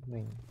ng YouTube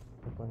mine,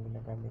 ito ang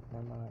ginagamit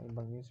ng mga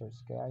ibang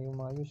users. Kaya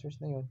yung mga users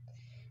na yun,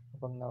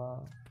 kapag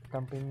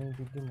na-campaign mo yung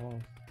video mo,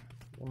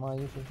 yung mga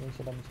users na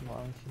sila mismo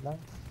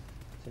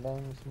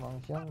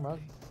ang siyang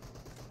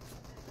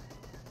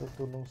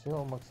tutulong sa iyo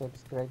o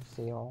mag-subscribe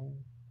sa iyong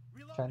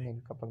channel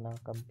kapag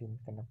naka-campaign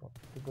ka na po.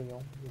 Ito po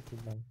yung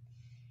YouTube mine.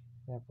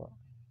 Kaya po,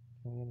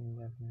 yung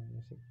natin yung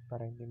music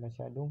para hindi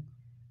masyadong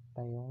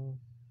tayong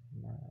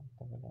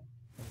natagalan.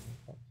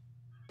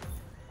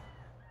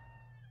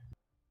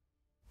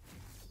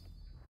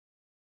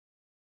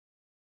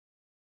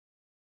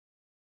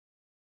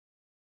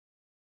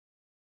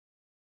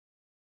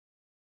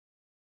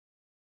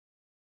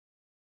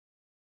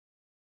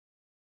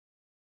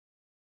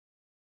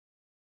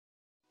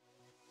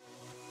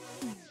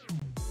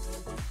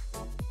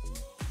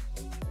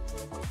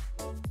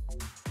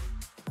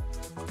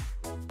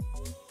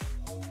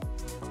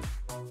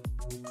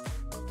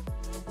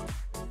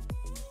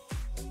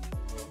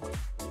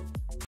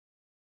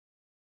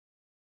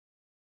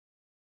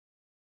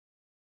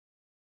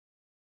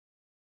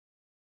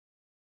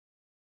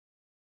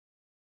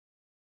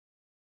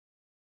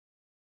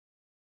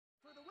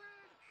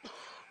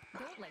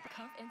 Don't let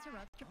cough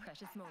interrupt your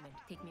precious moment.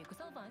 Take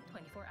Mucosolvan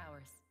 24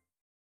 hours.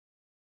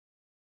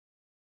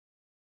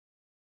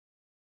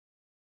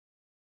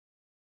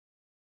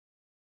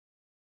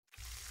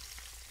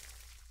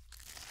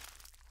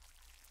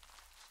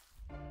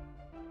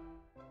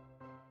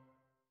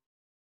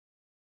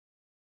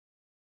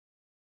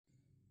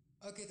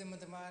 Oke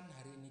teman-teman,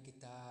 hari ini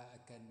kita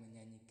akan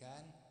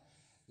menyanyikan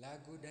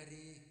lagu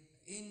dari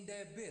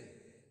Indebil.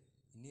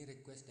 Ini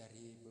request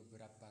dari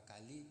beberapa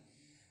kali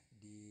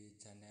di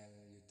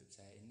channel YouTube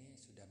saya ini,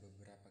 sudah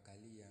beberapa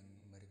kali yang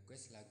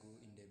merequest lagu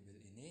Indebil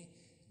ini.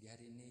 Di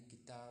hari ini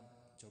kita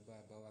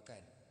coba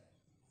bawakan.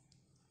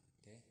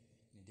 Oke,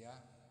 ini dia,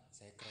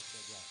 saya crash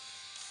saja.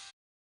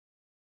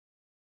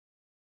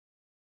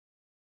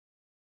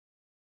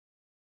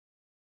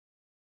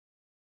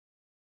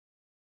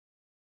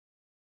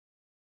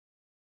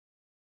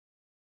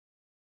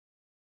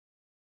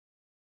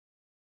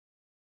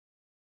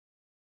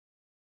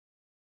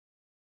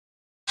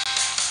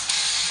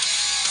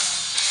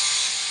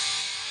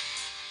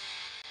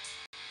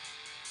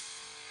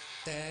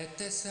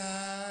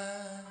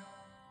 Tetesan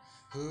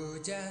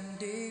hujan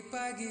di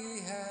pagi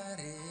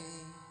hari,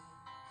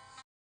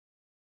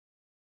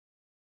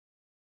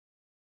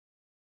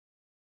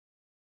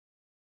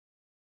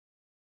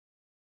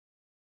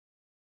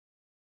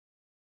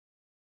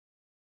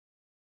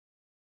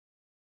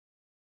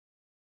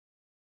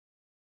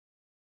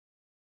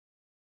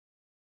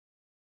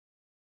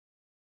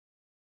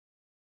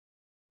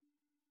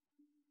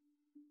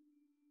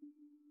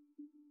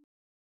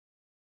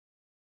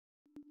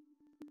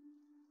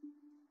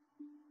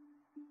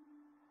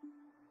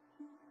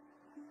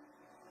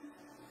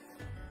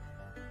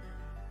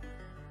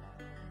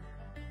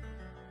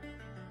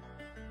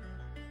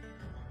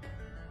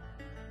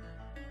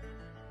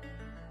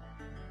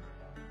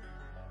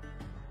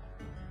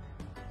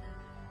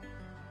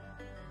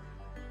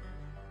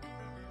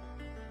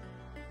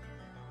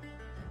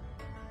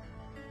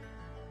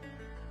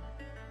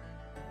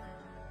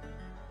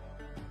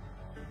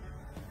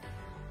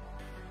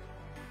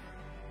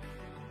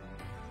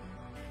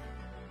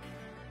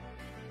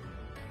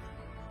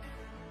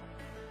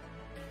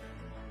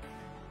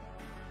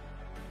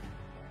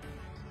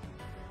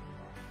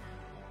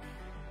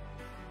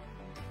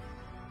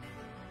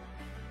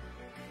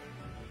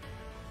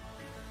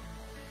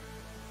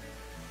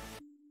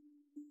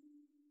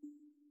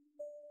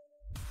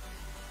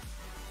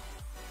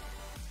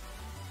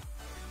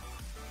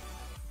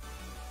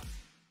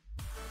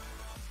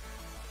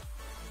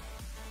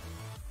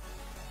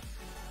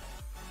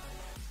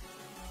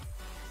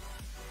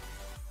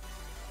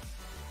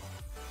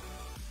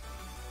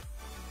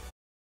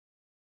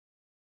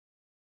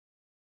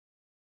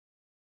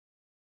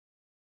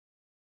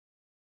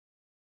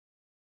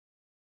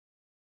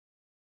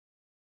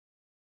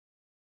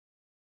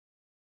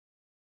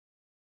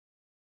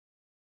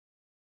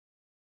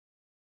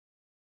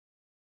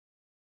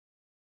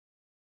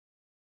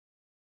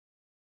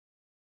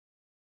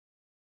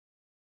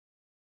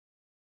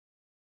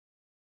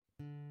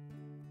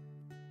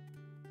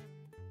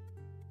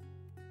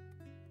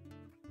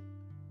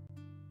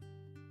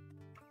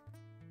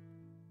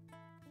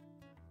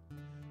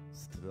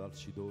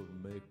 stralci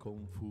dorme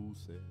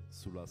confuse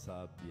sulla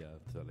sabbia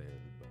tra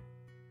l'erba.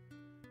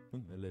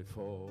 Le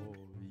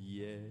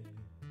foglie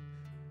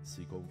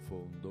si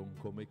confondono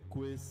come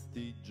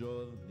questi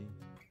giorni,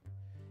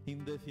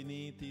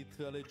 indefiniti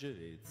tra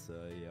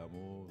leggerezza e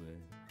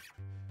amore.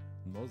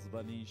 Non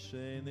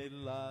svanisce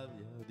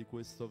nell'aria di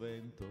questo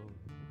vento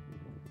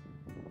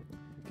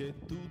che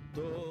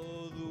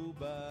tutto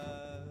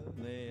ruba,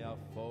 ne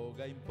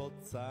affoga in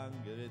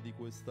pozzanghere di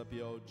questa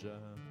pioggia,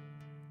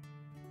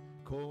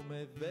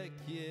 come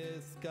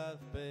vecchie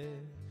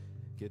scarpe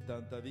che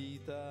tanta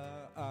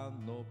vita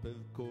hanno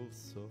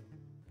percorso,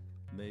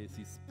 né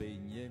si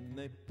spegne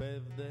né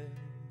perde,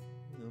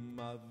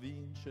 ma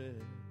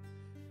vince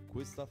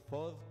questa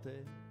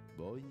forte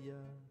voglia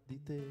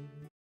di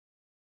te.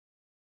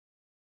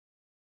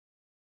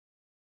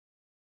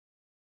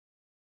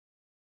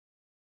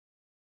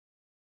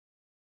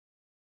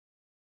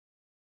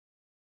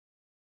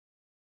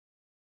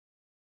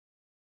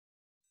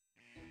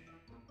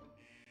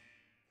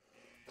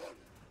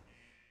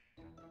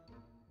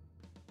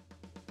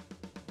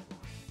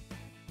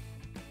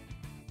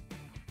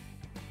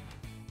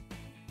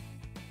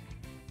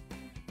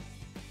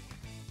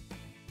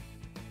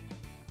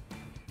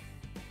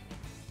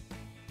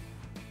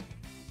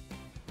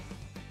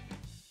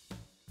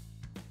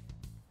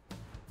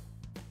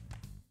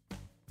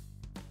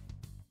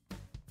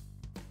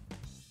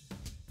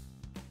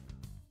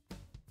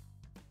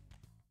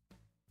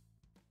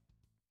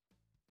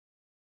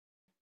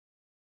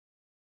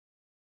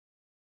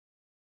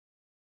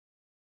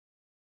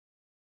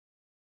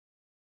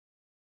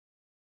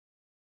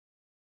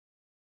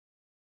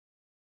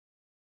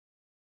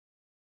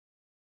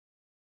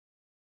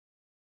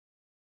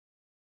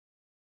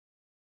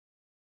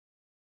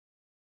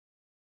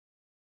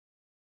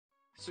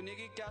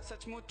 सुनिए क्या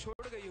सचमुच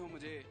छोड़ गई हो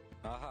मुझे?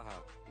 हाँ हाँ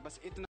हाँ बस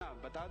इतना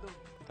बता दो।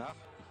 हाँ।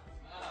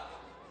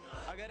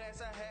 अगर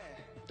ऐसा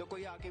है तो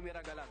कोई आके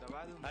मेरा गला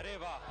दबा दो। अरे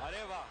वाह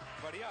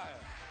बढ़िया है।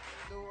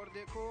 तो और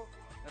देखो,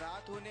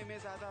 रात होने में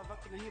ज्यादा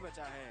वक्त नहीं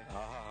बचा है।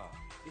 हाँ हाँ हाँ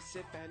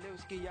इससे पहले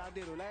उसकी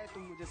यादें रुलाए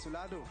तुम मुझे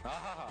सुला दो। हाँ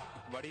हाँ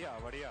हाँ बढ़िया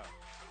बढ़िया।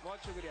 बहुत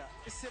शुक्रिया।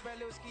 इससे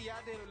पहले उसकी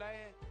यादें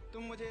रुलाए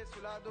तुम मुझे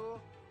सुला दो।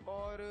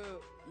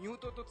 और यूं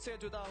तो तुझसे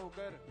जुदा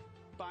होकर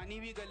पानी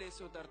भी गले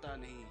से उतरता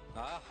नहीं।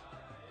 हाँ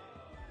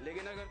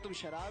लेकिन अगर तुम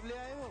शराब ले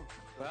आए हो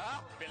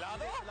पिला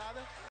दो। पिला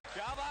दो।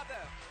 क्या बात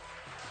है,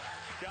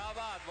 क्या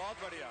बात, बहुत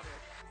बढ़िया।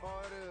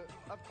 और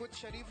अब कुछ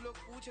शरीफ लोग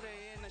पूछ रहे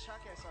हैं नशा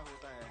कैसा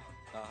होता है।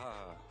 हाँ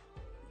हाँ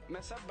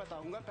मैं सब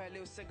बताऊंगा, पहले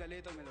उससे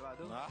गले तो मिलवा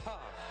दो।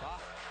 हाँ।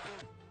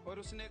 और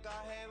उसने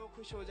कहा है वो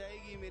खुश हो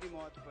जाएगी मेरी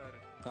मौत पर।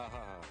 हाँ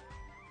हाँ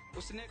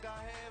उसने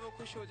कहा है वो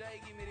खुश हो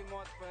जाएगी मेरी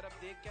मौत पर। अब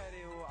देख क्या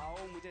रहे हो,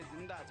 आओ मुझे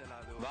जिंदा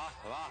जला दो।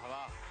 वाह वाह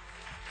वाह।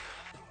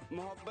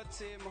 मोहब्बत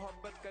से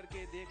मोहब्बत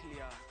करके देख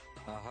लिया।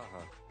 हाँ हाँ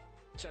हाँ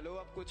चलो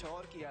अब कुछ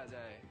और किया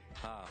जाए।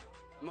 हाँ।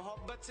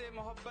 मोहब्बत से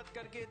मोहब्बत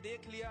करके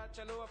देख लिया,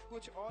 चलो अब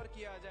कुछ और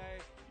किया जाए।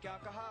 क्या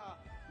कहा,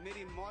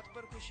 मेरी मौत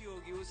पर खुशी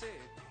होगी उसे,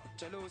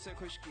 चलो उसे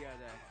खुश किया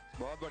जाए।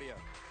 बहुत बढ़िया।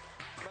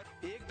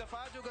 बस एक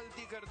दफा जो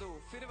गलती कर दो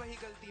फिर वही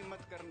गलती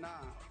मत करना।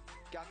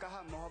 क्या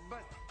कहा,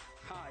 मोहब्बत,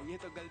 हाँ ये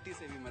तो गलती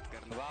से भी मत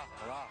करना। वाह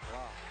वाह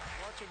वाह,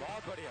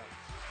 बहुत बढ़िया।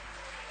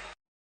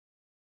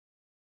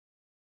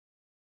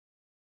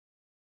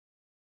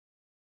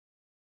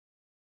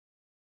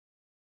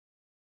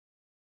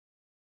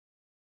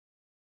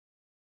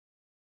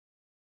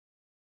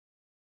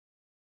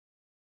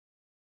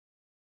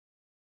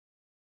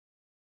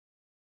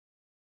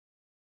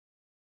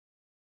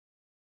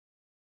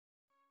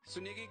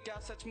 सुनिए क्या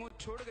सचमुच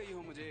छोड़ गई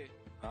हो मुझे?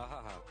 हाँ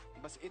हाँ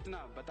हाँ बस इतना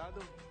बता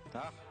दो।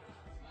 हाँ।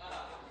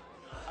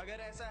 अगर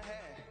ऐसा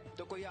है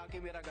तो कोई आके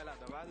मेरा गला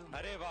दबा दो।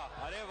 अरे वाह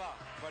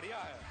बढ़िया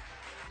है।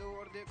 तो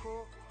और देखो,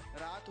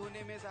 रात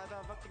होने में ज्यादा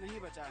वक्त नहीं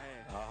बचा है।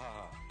 हाँ हाँ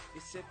हाँ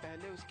इससे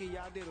पहले उसकी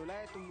यादें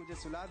रुलाए तुम मुझे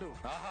सुला दो।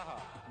 हाँ हाँ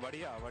हाँ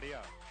बढ़िया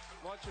बढ़िया।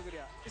 बहुत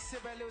शुक्रिया। इससे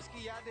पहले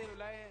उसकी यादें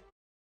रुलाए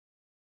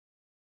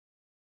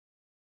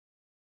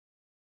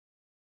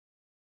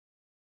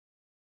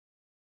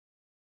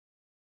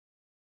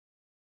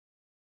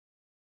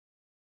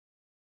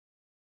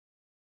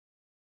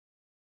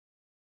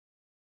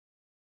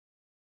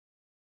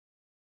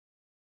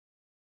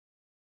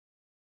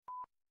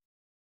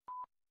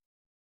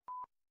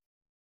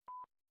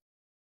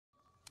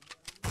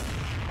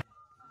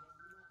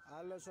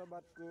Halo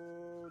sobatku,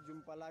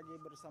 jumpa lagi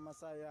bersama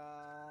saya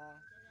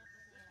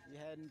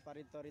Ihan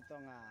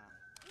Paritoritonga.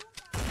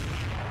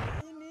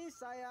 Ini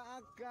saya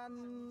akan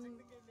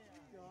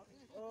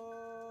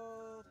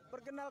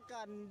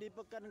perkenalkan di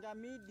pekan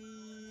kami di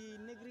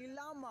negeri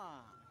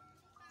lama.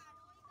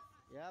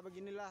 Ya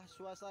beginilah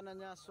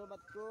suasananya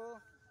sobatku.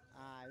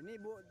 Ah ini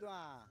bu tuh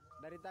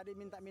dari tadi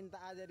minta-minta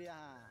aja dia,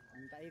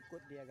 minta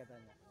ikut dia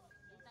katanya.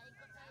 Minta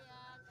ikut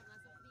saya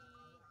termasuk di.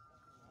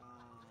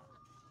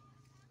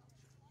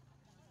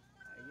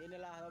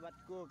 Inilah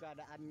sobatku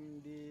keadaan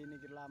di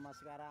negeri lama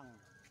sekarang.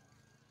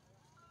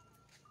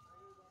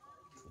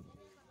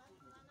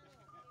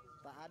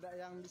 Tak ada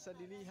yang bisa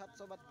dilihat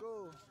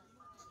sobatku.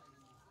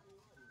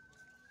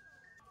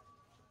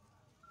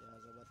 Ya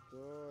sobat.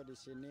 sobatku. Di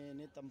sini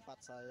ini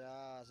tempat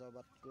saya,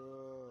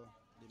 sobatku.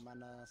 Di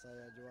mana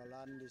saya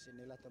jualan, di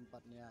sinilah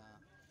tempatnya.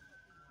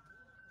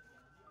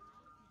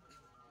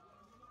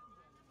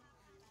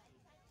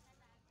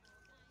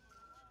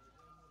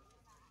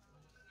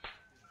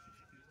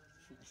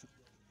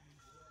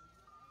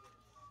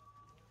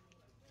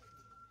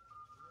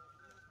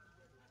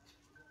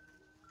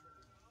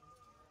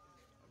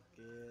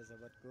 Oke,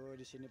 sobatku,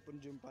 di sini pun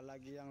jumpa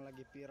lagi yang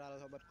lagi viral,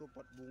 sobatku,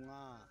 pot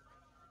bunga.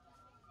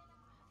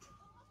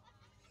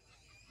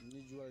 Ini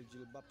jual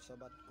jilbab,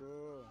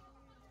 sobatku.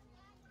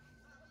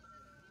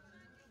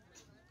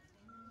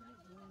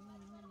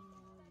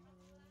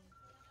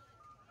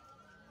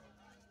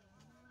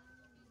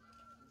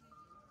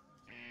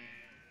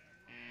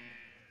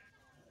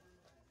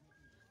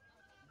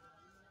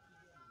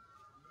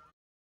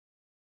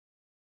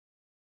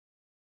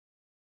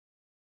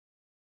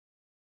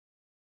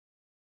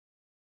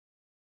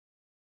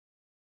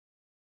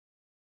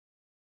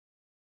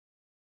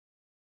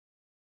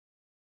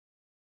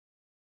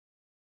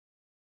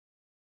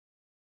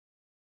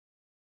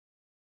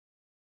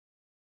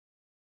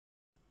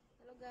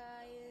 Hello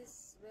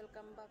guys,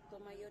 welcome back to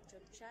my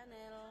YouTube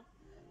channel,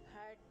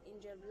 Heart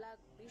Angel Vlog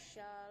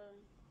Official.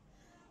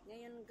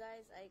 Ngayon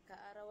guys ay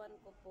kaarawan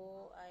ko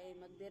po, ay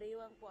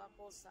magdiriwang po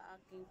ako sa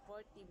aking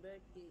 40th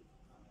birthday.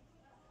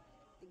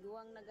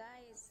 Tiguang na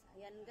guys,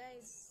 ayan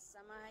guys,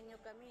 samahan nyo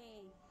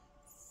kami.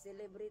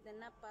 Celebrate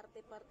na, party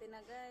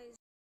na guys.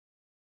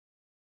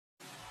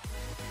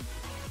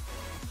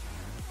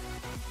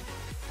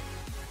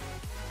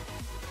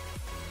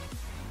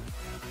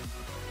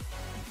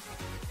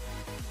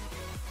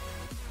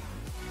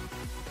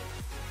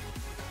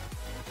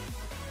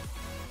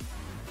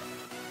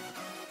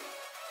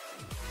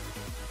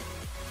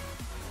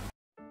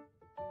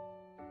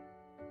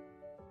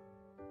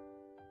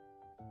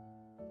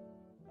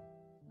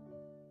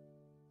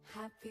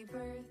 Happy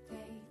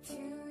birthday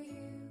to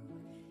you.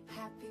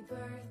 Happy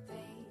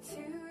birthday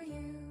to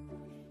you.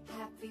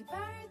 Happy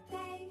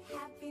birthday,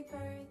 happy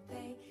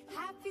birthday,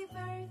 happy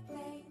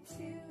birthday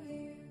to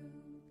you.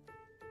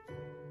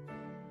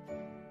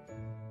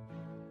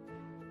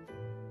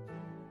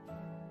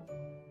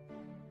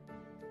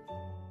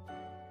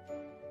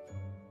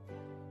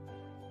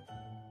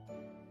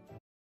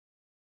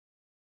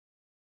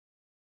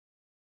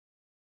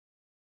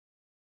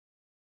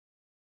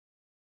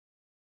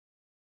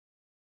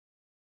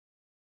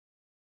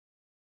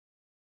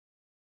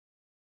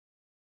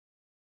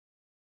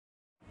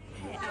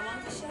 Hey, I want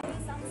to show you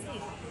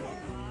something.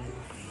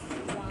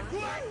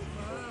 One,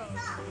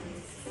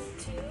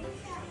 two,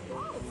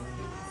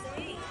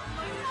 three,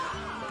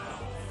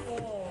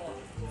 four.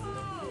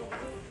 Wow,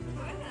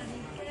 where can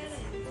you get it?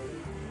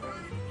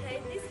 Hey,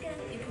 this can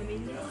equip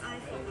new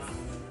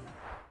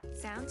iPhones.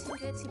 Sound too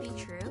good to be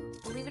true?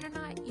 Believe it or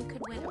not, you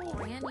could win a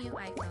brand new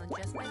iPhone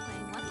just by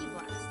playing Lucky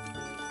Blast.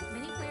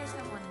 Many players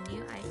have won a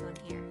new iPhone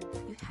here.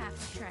 You have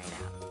to try it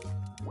out.